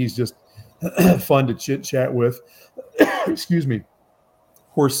he's just fun to chit chat with. Excuse me.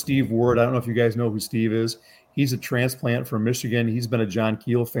 Of course, Steve Ward. I don't know if you guys know who Steve is. He's a transplant from Michigan. He's been a John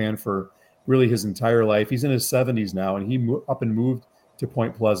Keel fan for really his entire life. He's in his 70s now, and he moved to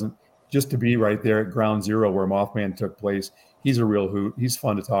Point Pleasant just to be right there at ground zero where Mothman took place. He's a real hoot. He's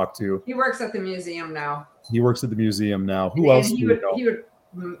fun to talk to. He works at the museum now. Who else do you know? He would,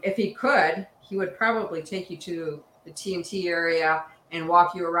 if he could, he would probably take you to the TNT area and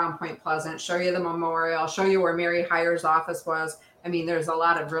walk you around Point Pleasant, show you the memorial, show you where Mary Hyer's office was. I mean, there's a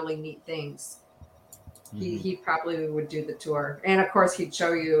lot of really neat things. He probably would do the tour. And of course, he'd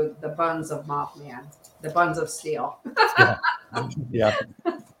show you the buns of Mothman, the buns of steel. Yeah.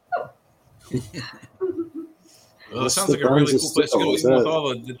 Well, it sounds like a really cool place to go, even with all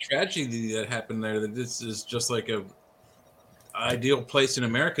the tragedy that happened there. That this is just like a ideal place in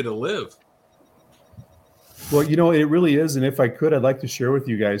America to live. Well, it really is. And if I could, I'd like to share with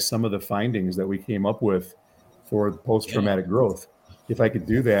you guys some of the findings that we came up with for post-traumatic growth. If I could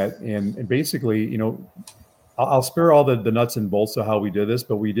do that. And basically, I'll spare all the nuts and bolts of how we did this,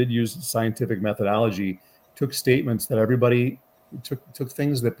 but we did use scientific methodology, took statements that everybody took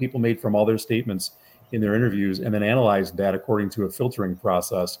things that people made from all their statements in their interviews, and then analyzed that according to a filtering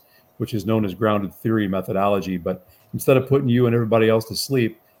process, which is known as grounded theory methodology. But instead of putting you and everybody else to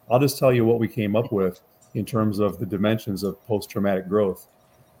sleep, I'll just tell you what we came up with in terms of the dimensions of post-traumatic growth.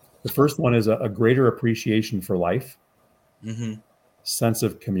 The first one is a greater appreciation for life, sense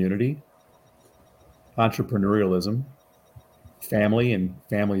of community, entrepreneurialism, family and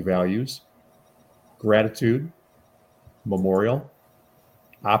family values, gratitude, memorial,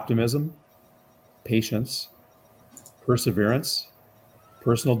 optimism, patience, perseverance,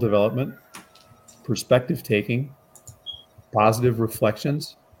 personal development, perspective taking, positive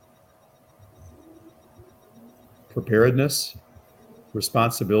reflections, preparedness,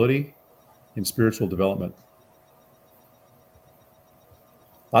 responsibility, and spiritual development.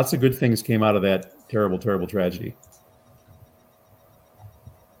 Lots of good things came out of that terrible, terrible tragedy.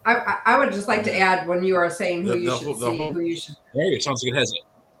 I would just like to add, when you are saying who you should see, who you should. It sounds like it has it.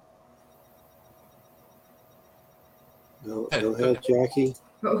 Go ahead, Jackie.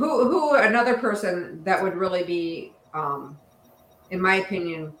 Who another person that would really be, in my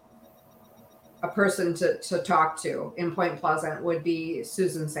opinion, a person to talk to in Point Pleasant would be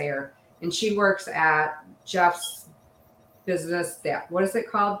Susan Sayer. And she works at Jeff's business. What is it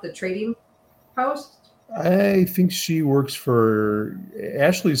called? The Trading Post? I think she works for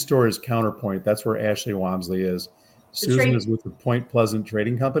Ashley's store is Counterpoint. That's where Ashley Wamsley is. Susan is with the Point Pleasant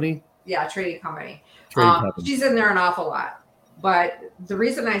Trading Company. Yeah, trading company. She's in there an awful lot. But the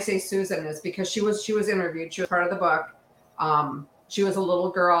reason I say Susan is because she was interviewed. She was part of the book. She was a little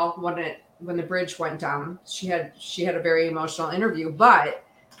girl when the bridge went down. She had a very emotional interview, but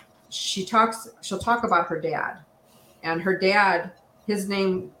she'll talk about her dad. And her dad, his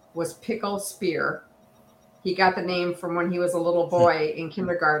name was Pickle Spear. He got the name from when he was a little boy in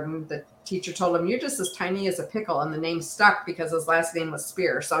kindergarten. The teacher told him, "You're just as tiny as a pickle," and the name stuck because his last name was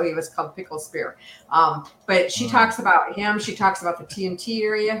Spear, so he was called Pickle Spear. But she talks about him. She talks about the TNT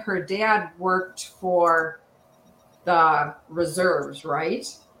area. Her dad worked for the reserves, right?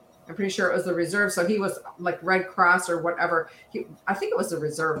 I'm pretty sure it was the reserve. So he was like Red Cross or whatever. I think it was the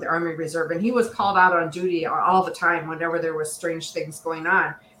reserve, the Army Reserve, and he was called out on duty all the time whenever there was strange things going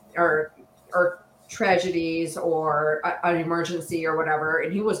on, or tragedies or an emergency or whatever,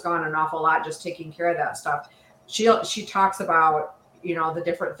 and he was gone an awful lot just taking care of that stuff. She talks about, the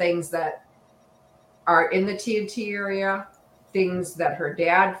different things that are in the TNT area, things that her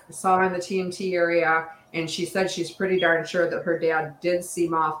dad saw in the TNT area, and she said she's pretty darn sure that her dad did see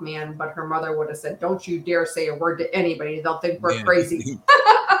Mothman, but her mother would have said, "Don't you dare say a word to anybody, they'll think we're crazy."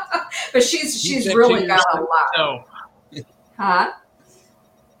 But she's really got a lot. Huh?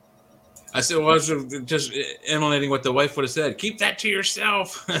 I said, well, I was just emulating what the wife would have said. Keep that to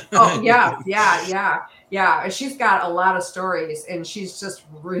yourself. Oh, yeah. She's got a lot of stories, and she's just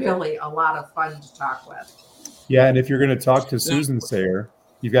really a lot of fun to talk with. Yeah, and if you're going to talk to Susan Sayer,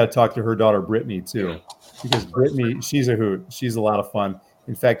 you've got to talk to her daughter, Brittany, too. Because Brittany, she's a hoot. She's a lot of fun.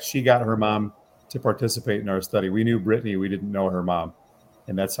 In fact, she got her mom to participate in our study. We knew Brittany. We didn't know her mom.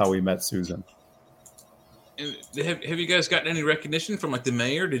 And that's how we met Susan. Have you guys gotten any recognition from like the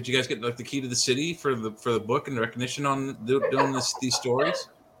mayor? Did you guys get like the key to the city for the book and the recognition on doing these stories?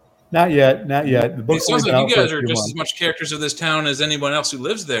 Not yet. The book sounds like you guys are just as much characters of this town as anyone else who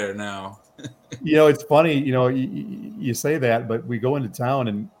lives there now. It's funny, you say that, but we go into town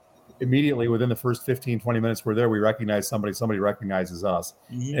and immediately within the first 15, 20 minutes we're there, we recognize somebody recognizes us.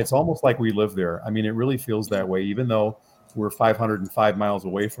 Mm-hmm. It's almost like we live there. I mean, it really feels that way, even though we're 505 miles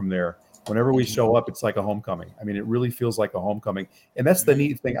away from there. Whenever we show up, it's like a homecoming. I mean, it really feels like a homecoming. And that's the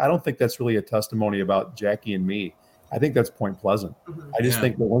neat thing. I don't think that's really a testimony about Jackie and me. I think that's Point Pleasant. Mm-hmm. I just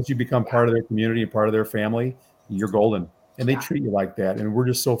think that once you become part of their community and part of their family, you're golden. And they treat you like that. And we're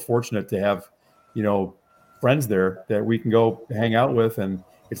just so fortunate to have, friends there that we can go hang out with. And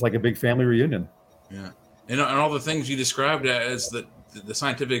it's like a big family reunion. Yeah. And all the things you described as the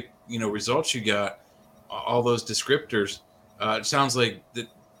scientific, results you got, all those descriptors, it sounds like that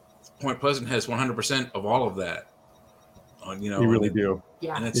Point Pleasant has 100% of all of that. We really do.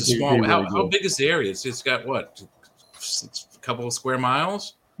 Yeah. And it's a small. How big is the area? It's got what? A couple of square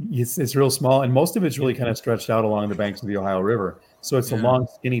miles? It's real small, and most of it's really kind of stretched out along the banks of the Ohio River. So it's a long,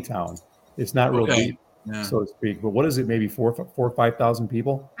 skinny town. It's not real deep, so to speak. But what is it? Maybe 4,000 or 5,000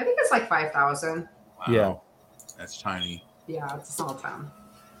 people? I think it's like 5,000. Wow. Yeah, that's tiny. Yeah, it's a small town.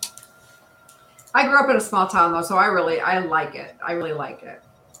 I grew up in a small town though, so I like it. I really like it.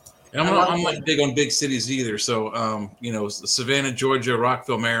 And I'm not big on big cities either. So, Savannah, Georgia,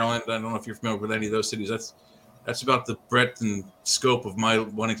 Rockville, Maryland. I don't know if you're familiar with any of those cities. That's about the breadth and scope of my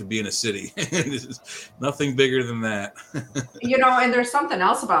wanting to be in a city. Nothing bigger than that. And there's something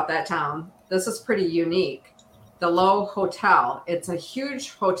else about that town. This is pretty unique. The Lowe Hotel. It's a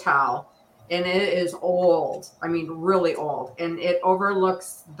huge hotel, and it is old. I mean, really old. And it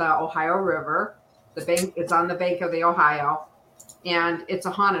overlooks the Ohio River. It's on the bank of the Ohio. And it's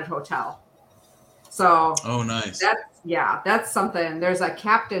a haunted hotel. So nice. That's something. There's a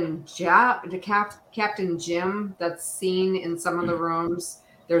Captain Jim that's seen in some of the rooms.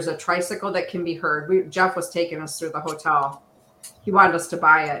 There's a tricycle that can be heard. Jeff was taking us through the hotel. He wanted us to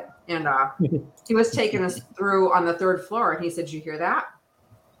buy it, and he was taking us through on the third floor, and he said, "You hear that?"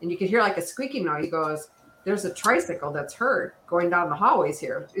 And you could hear like a squeaking noise. He goes, "There's a tricycle that's heard going down the hallways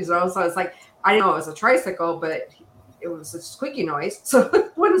here." So I was like, I didn't know it was a tricycle, but it was a squeaky noise, so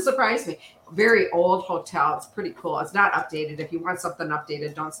it wouldn't surprise me. Very old hotel. It's pretty cool. It's not updated. If you want something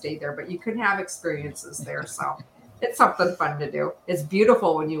updated, don't stay there, but you can have experiences there. So it's something fun to do. It's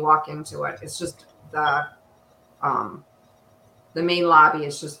beautiful when you walk into it. It's just the main lobby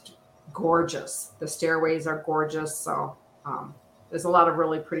is just gorgeous. The stairways are gorgeous. So there's a lot of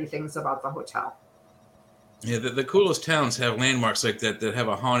really pretty things about the hotel. Yeah, the coolest towns have landmarks like that have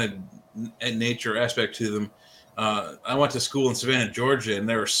a haunted nature aspect to them. I went to school in Savannah, Georgia, and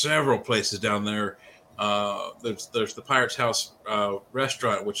there are several places down there. There's the Pirate's House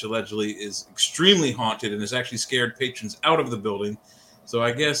restaurant, which allegedly is extremely haunted and has actually scared patrons out of the building. So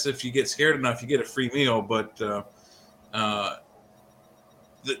I guess if you get scared enough, you get a free meal. But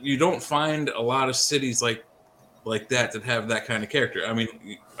you don't find a lot of cities like that have that kind of character. I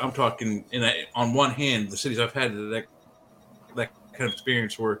mean, I'm talking on one hand, the cities I've had that kind of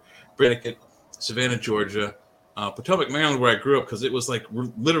experience were Connecticut, Savannah, Georgia, Potomac, Maryland, where I grew up, because it was like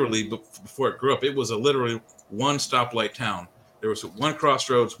literally before it grew up, it was a literally one stoplight town. There was one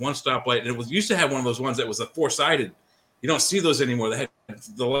crossroads, one stoplight, and it used to have one of those ones that was a four-sided. You don't see those anymore. They had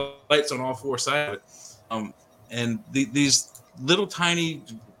the lights on all four sides. And these little tiny,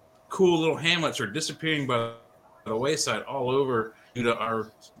 cool little hamlets are disappearing by the wayside all over due to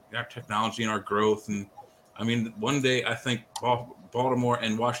our technology and our growth. And I mean, one day I think Baltimore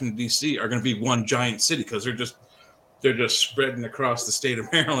and Washington D.C. are going to be one giant city because they're just spreading across the state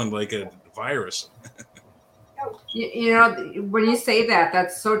of Maryland like a virus. You know, when you say that,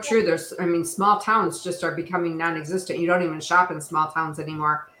 that's so true. Small towns just are becoming non-existent. You don't even shop in small towns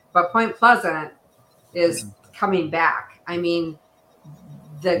anymore. But Point Pleasant is coming back. I mean,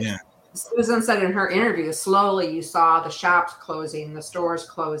 Susan said in her interview, slowly you saw the shops closing, the stores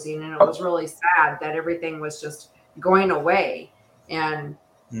closing, and it was really sad that everything was just going away. And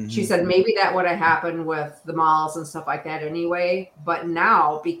she said maybe that would have happened with the malls and stuff like that anyway. But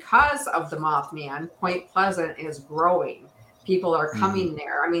now, because of the Mothman, Point Pleasant is growing. People are coming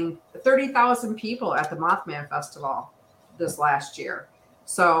there. I mean, 30,000 people at the Mothman Festival this last year.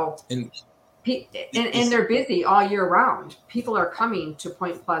 So, and they're busy all year round. People are coming to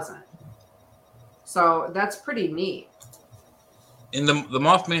Point Pleasant. So that's pretty neat. And the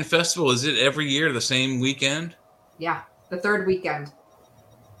Mothman Festival, is it every year the same weekend? Yeah, the third weekend.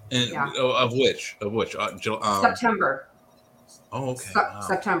 And of which? September. Oh, okay.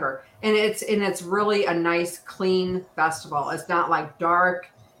 September, and it's really a nice, clean festival. It's not like dark.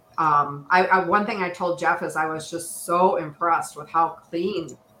 One thing I told Jeff is I was just so impressed with how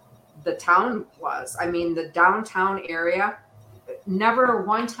clean the town was. I mean, the downtown area. Never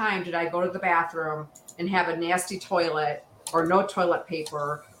one time did I go to the bathroom and have a nasty toilet or no toilet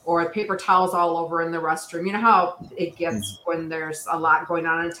paper or paper towels all over in the restroom. You know how it gets when there's a lot going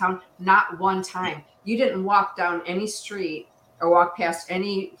on in town? Not one time. You didn't walk down any street or walk past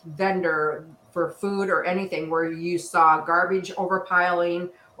any vendor for food or anything where you saw garbage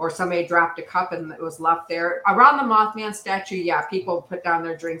overpiling or somebody dropped a cup and it was left there. Around the Mothman statue, people put down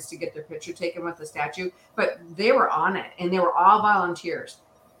their drinks to get their picture taken with the statue, but they were on it, and they were all volunteers.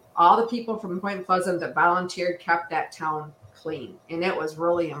 All the people from Point Pleasant that volunteered kept that town clean, and it was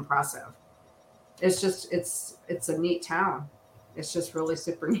really impressive. It's a neat town. It's just really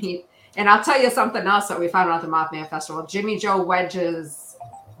super neat. And I'll tell you something else that we found out at the Mothman Festival. Jimmy Joe Wedge's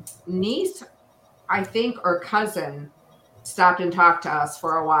niece, I think, or cousin, stopped and talked to us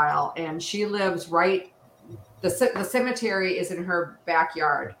for a while, and she lives the cemetery is in her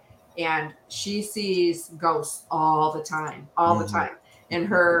backyard, and she sees ghosts all the time. And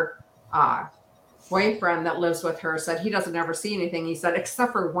her boyfriend that lives with her said he doesn't ever see anything. He said,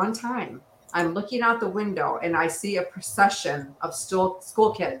 except for one time, I'm looking out the window and I see a procession of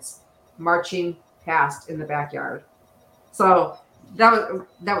school kids marching past in the backyard. So that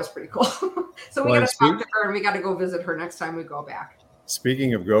was pretty cool. So we got to talk to her, and we got to go visit her next time we go back.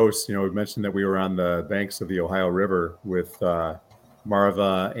 Speaking of ghosts, we mentioned that we were on the banks of the Ohio River with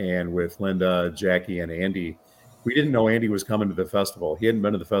Marva and with Linda, Jackie, and Andy. We didn't know Andy was coming to the festival. He hadn't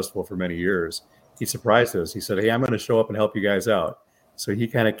been to the festival for many years. He surprised us. He said, hey, I'm going to show up and help you guys out. So he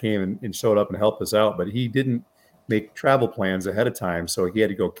kind of came and showed up and helped us out, but he didn't make travel plans ahead of time. So he had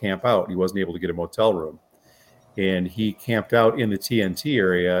to go camp out. He wasn't able to get a motel room. And he camped out in the TNT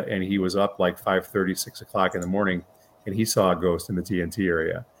area, and he was up like 5:30, 6 o'clock in the morning, and he saw a ghost in the TNT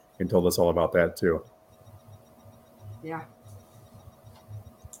area and told us all about that too. Yeah.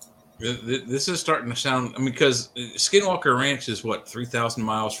 This is starting to sound, because Skinwalker Ranch is 3,000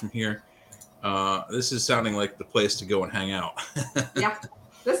 miles from here. This is sounding like the place to go and hang out. Yeah.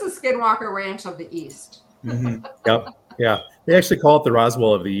 This is Skinwalker Ranch of the East. Mm-hmm. Yep. Yeah. They actually call it the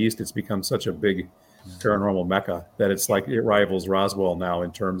Roswell of the East. It's become such a big paranormal mecca that it's like it rivals Roswell now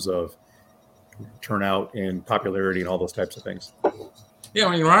in terms of turnout and popularity and all those types of things. Yeah,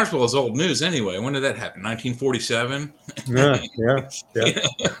 I mean, Roswell is old news anyway. When did that happen? 1947? Yeah.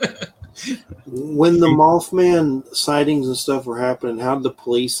 When the Mothman sightings and stuff were happening, how did the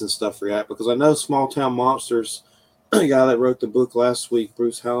police and stuff react? Because I know Small Town Monsters, the guy that wrote the book last week,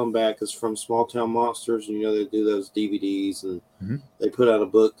 Bruce Hallenbeck, is from Small Town Monsters, and they do those DVDs and they put out a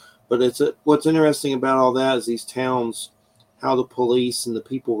book. But what's interesting about all that is these towns, how the police and the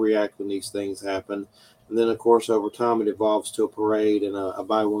people react when these things happen. And then, of course, over time, it evolves to a parade and a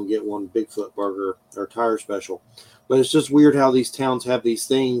buy one, get one Bigfoot burger or tire special. But it's just weird how these towns have these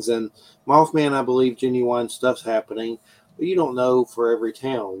things. And Mothman, I believe, genuine stuff's happening. But you don't know for every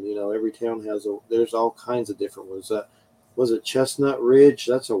town. Every town there's all kinds of different ones. Was it Chestnut Ridge?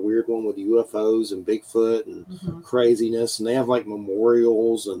 That's a weird one with UFOs and Bigfoot and craziness. And they have like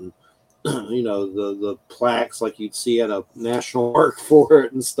memorials and, the plaques like you'd see at a national park for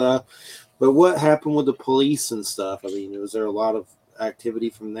it and stuff. But what happened with the police and stuff? I mean, was there a lot of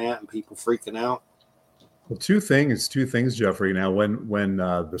activity from that and people freaking out? Well, two things, Jeffrey. Now, when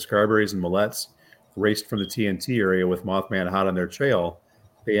the Scarberries and Millettes raced from the TNT area with Mothman hot on their trail,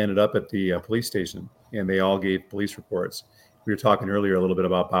 they ended up at the police station, and they all gave police reports. We were talking earlier a little bit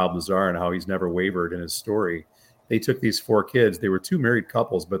about Bob Lazar and how he's never wavered in his story. They took these 4 kids. They were 2 married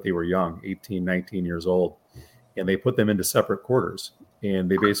couples, but they were young, 18, 19 years old, and they put them into separate quarters. And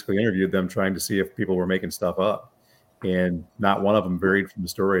they basically interviewed them trying to see if people were making stuff up. And not one of them varied from the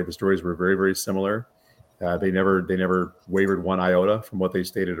story. The stories were very, very similar. They never wavered one iota from what they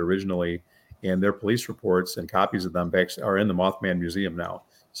stated originally. And their police reports and copies of them are in the Mothman Museum now.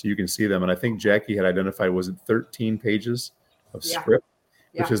 So you can see them. And I think Jackie had identified, was it 13 pages of script?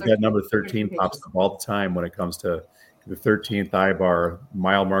 Which is that number 13 pops up all the time when it comes to the 13th I-bar,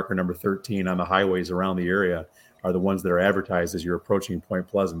 mile marker number 13 on the highways around the area are the ones that are advertised as you're approaching Point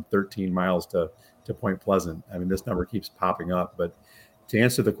Pleasant, 13 miles to Point Pleasant. I mean, this number keeps popping up. But to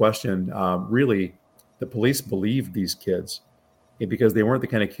answer the question, really, the police believed these kids because they weren't the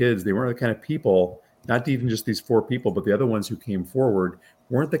kind of kids, they weren't the kind of people, not even just these 4 people, but the other ones who came forward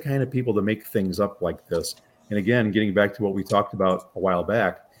weren't the kind of people to make things up like this. And again, getting back to what we talked about a while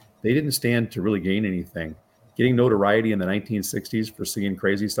back, they didn't stand to really gain anything. Getting notoriety in the 1960s for seeing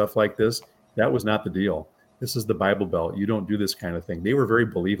crazy stuff like this, that was not the deal. This is the Bible Belt. You don't do this kind of thing. They were very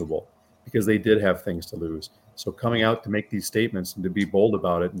believable because they did have things to lose. So coming out to make these statements and to be bold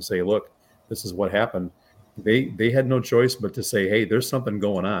about it and say, look, this is what happened. They had no choice but to say, hey, there's something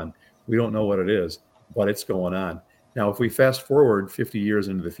going on. We don't know what it is, but it's going on. Now, if we fast forward 50 years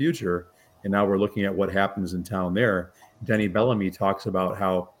into the future, and now we're looking at what happens in town there, Denny Bellamy talks about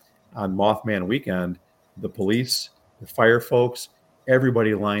how on Mothman weekend, the police, the fire folks,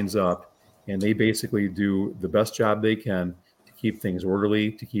 everybody lines up and they basically do the best job they can to keep things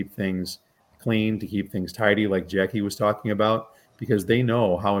orderly, to keep things clean, to keep things tidy, like Jackie was talking about, because they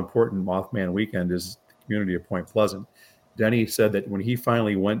know how important Mothman weekend is to the community of Point Pleasant. Denny said that when he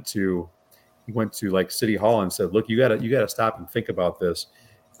finally went to like City Hall and said, look, you gotta stop and think about this.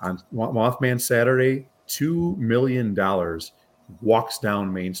 On Mothman Saturday, $2 million walks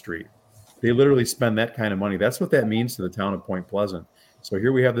down Main Street. They literally spend that kind of money. That's what that means to the town of Point Pleasant. So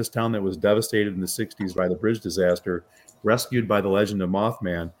here we have this town that was devastated in the 60s by the bridge disaster, rescued by the legend of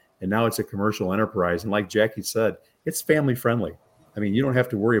Mothman, and now it's a commercial enterprise. And like Jackie said, it's family friendly. I mean, you don't have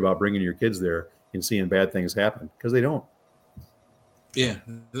to worry about bringing your kids there and seeing bad things happen because they don't. Yeah,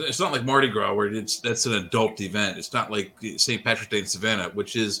 it's not like Mardi Gras where that's an adult event. It's not like St. Patrick's Day in Savannah,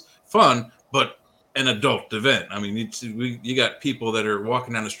 which is fun, but an adult event. I mean, you got people that are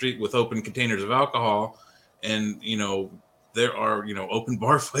walking down the street with open containers of alcohol, and there are open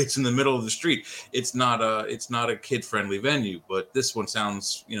bar fights in the middle of the street. It's not a kid friendly venue, but this one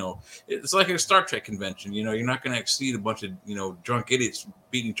sounds it's like a Star Trek convention. You're not going to exceed a bunch of drunk idiots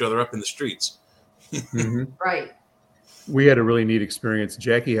beating each other up in the streets. Mm-hmm. Right. We had a really neat experience.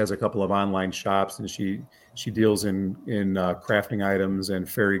 Jackie has a couple of online shops, and she deals in crafting items and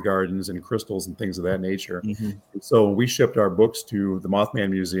fairy gardens and crystals and things of that nature. Mm-hmm. So we shipped our books to the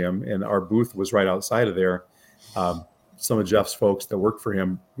Mothman Museum, and our booth was right outside of there. Some of Jeff's folks that worked for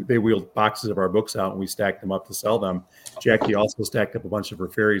him, they wheeled boxes of our books out, and we stacked them up to sell them. Jackie also stacked up a bunch of her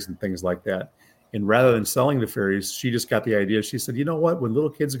fairies and things like that. And rather than selling the fairies, she just got the idea. She said, you know what? When little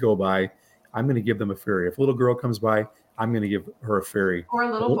kids go by, I'm going to give them a fairy. If a little girl comes by, I'm going to give her a fairy. Or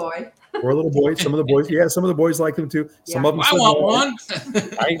a little boy. Or a little boy. Some of the boys like them too. Some of them I want one.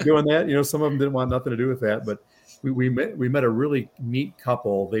 I ain't doing that. Some of them didn't want nothing to do with that. But we met a really neat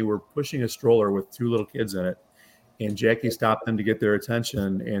couple. They were pushing a stroller with 2 little kids in it. And Jackie stopped them to get their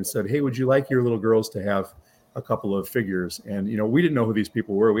attention and said, "Hey, would you like your little girls to have a couple of figures?" And, we didn't know who these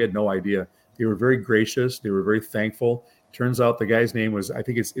people were. We had no idea. They were very gracious. They were very thankful. Turns out the guy's name was, I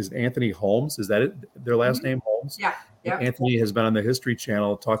think is Anthony Holmes. Is that it? Their last name, Holmes? Yeah. Yep. Anthony has been on the History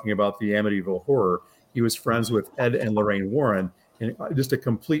Channel talking about the Amityville Horror. He was friends with Ed and Lorraine Warren, and just a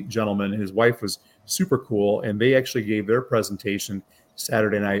complete gentleman. His wife was super cool, and they actually gave their presentation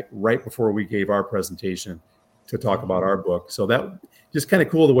Saturday night right before we gave our presentation to talk about our book. So that just kind of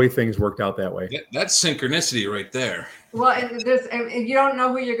cool the way things worked out that way. That's synchronicity right there. Well, and you don't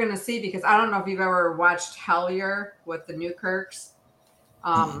know who you're going to see, because I don't know if you've ever watched Hellier with the Newkirks.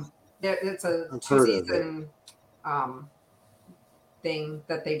 It's a 2-season thing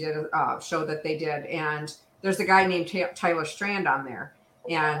that they did, show that they did, and there's a guy named Tyler Strand on there,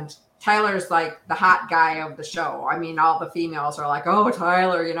 and Tyler's like the hot guy of the show. I mean, all the females are like, "Oh,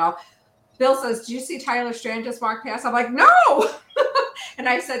 Tyler," Bill says, "Do you see Tyler Strand just walk past?" I'm like, "No." And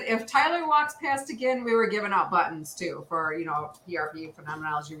I said, if Tyler walks past again, we were giving out buttons too for, PRP,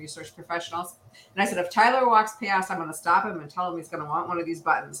 Phenomenology Research Professionals. And I said, if Tyler walks past, I'm going to stop him and tell him he's going to want one of these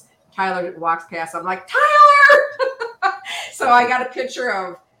buttons. Tyler walks past. I'm like, "Tyler!" So I got a picture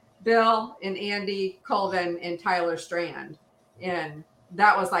of Bill and Andy Colvin and Tyler Strand. And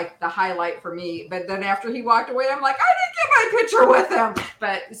that was like the highlight for me. But then after he walked away, I'm like, I didn't get my picture with him.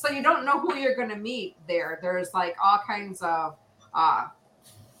 But so you don't know who you're going to meet there. There's like all kinds of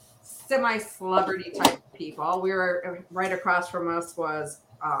semi-celebrity type people. We were right across from us was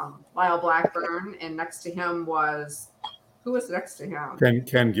Lyle Blackburn, and next to him was, who was next to him?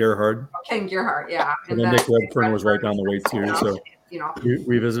 Ken Gerhard. Ken Gerhard, yeah. And then Nick Redfern was right down the way too. So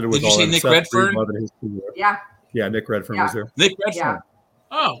we visited with Did you see Nick Redfern? Yeah. Yeah, Nick Redfern was there. Nick Redfern. Yeah.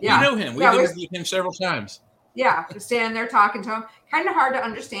 Oh, Yeah. we know him. We've interviewed him several times. Yeah, just standing there talking to him. Kind of hard to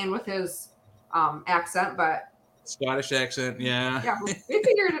understand with his accent, but Scottish accent, yeah. Yeah, we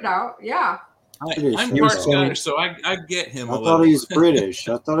figured it out. Yeah. I'm part Scottish, so I get him. I thought he's British.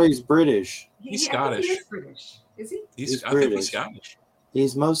 He's Scottish. He is British. Is he? He's British. I think he's Scottish.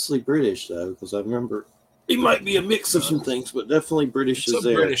 He's mostly British though, because I remember he might be a mix of some things, but definitely British It's is a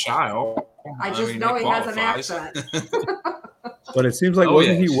there. British Isle. I just know he has an accent. But it seems like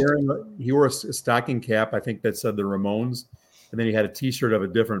wasn't yes. he wore a stocking cap, I think, that said the Ramones, and then he had a T-shirt of a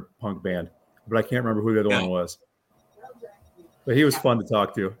different punk band, but I can't remember who the other one was. But he was fun to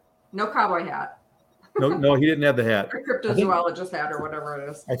talk to. No cowboy hat. No, he didn't have the hat. Or cryptozoologist hat, or whatever it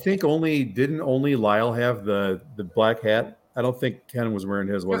is. I think didn't only Lyle have the black hat? I don't think Ken was wearing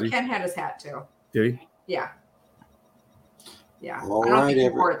his, was he? Ken had his hat too. Did he? Yeah. Yeah. All I don't right, think he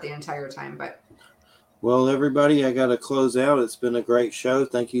wore it the entire time, but. Well, everybody, I got to close out. It's been a great show.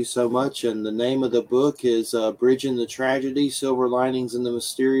 Thank you so much. And the name of the book is Bridging the Tragedy, Silver Linings in the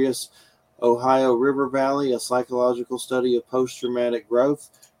Mysterious Ohio River Valley, a psychological study of post-traumatic growth.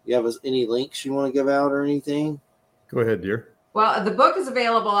 You have any links you want to give out or anything? Go ahead, dear. Well, the book is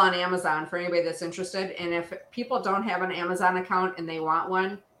available on Amazon for anybody that's interested. And if people don't have an Amazon account and they want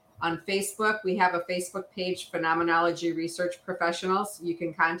one, on Facebook, we have a Facebook page, Phenomenology Research Professionals. You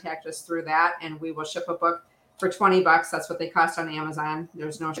can contact us through that, and we will ship a book for $20. That's what they cost on Amazon.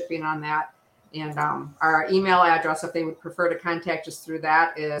 There's no shipping on that. And our email address, if they would prefer to contact us through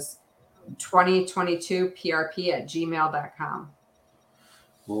that, is 2022prp@gmail.com.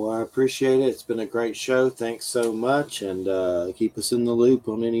 Well, I appreciate it. It's been a great show. Thanks so much. And keep us in the loop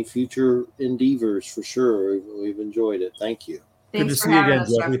on any future endeavors for sure. We've enjoyed it. Thank you. Good to see you again,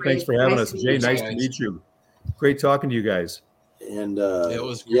 Jeffrey. Thanks for having us. Jay, nice to meet you. Great talking to you guys. And it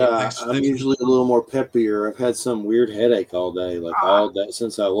was great. I'm usually a little more peppier. I've had some weird headache all day, all day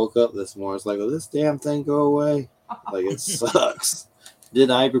since I woke up this morning. It's like, will this damn thing go away? Like, it sucks. Did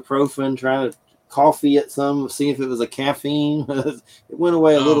ibuprofen, trying to coffee at some, see if it was a caffeine. It went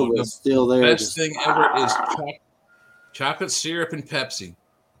away a little bit, still there. Best thing ever is chocolate syrup and Pepsi.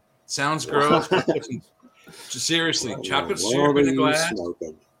 Sounds gross, but seriously, chocolate syrup in a glass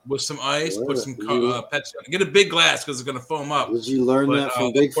with some ice, put some Pepsi. Get a big glass because it's going to foam up. Did you learn that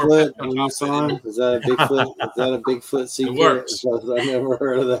from Bigfoot when you saw him? Is that a Bigfoot? Is that a Bigfoot secret? It works. I never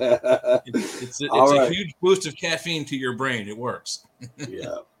heard of that. It's a huge boost of caffeine to your brain. It works.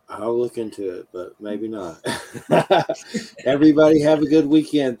 Yeah, I'll look into it, but maybe not. Everybody have a good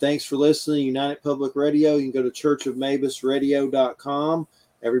weekend. Thanks for listening. United Public Radio. You can go to churchofmabusradio.com.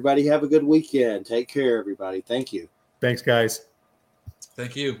 Everybody have a good weekend. Take care, everybody. Thank you. Thanks, guys.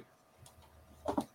 Thank you.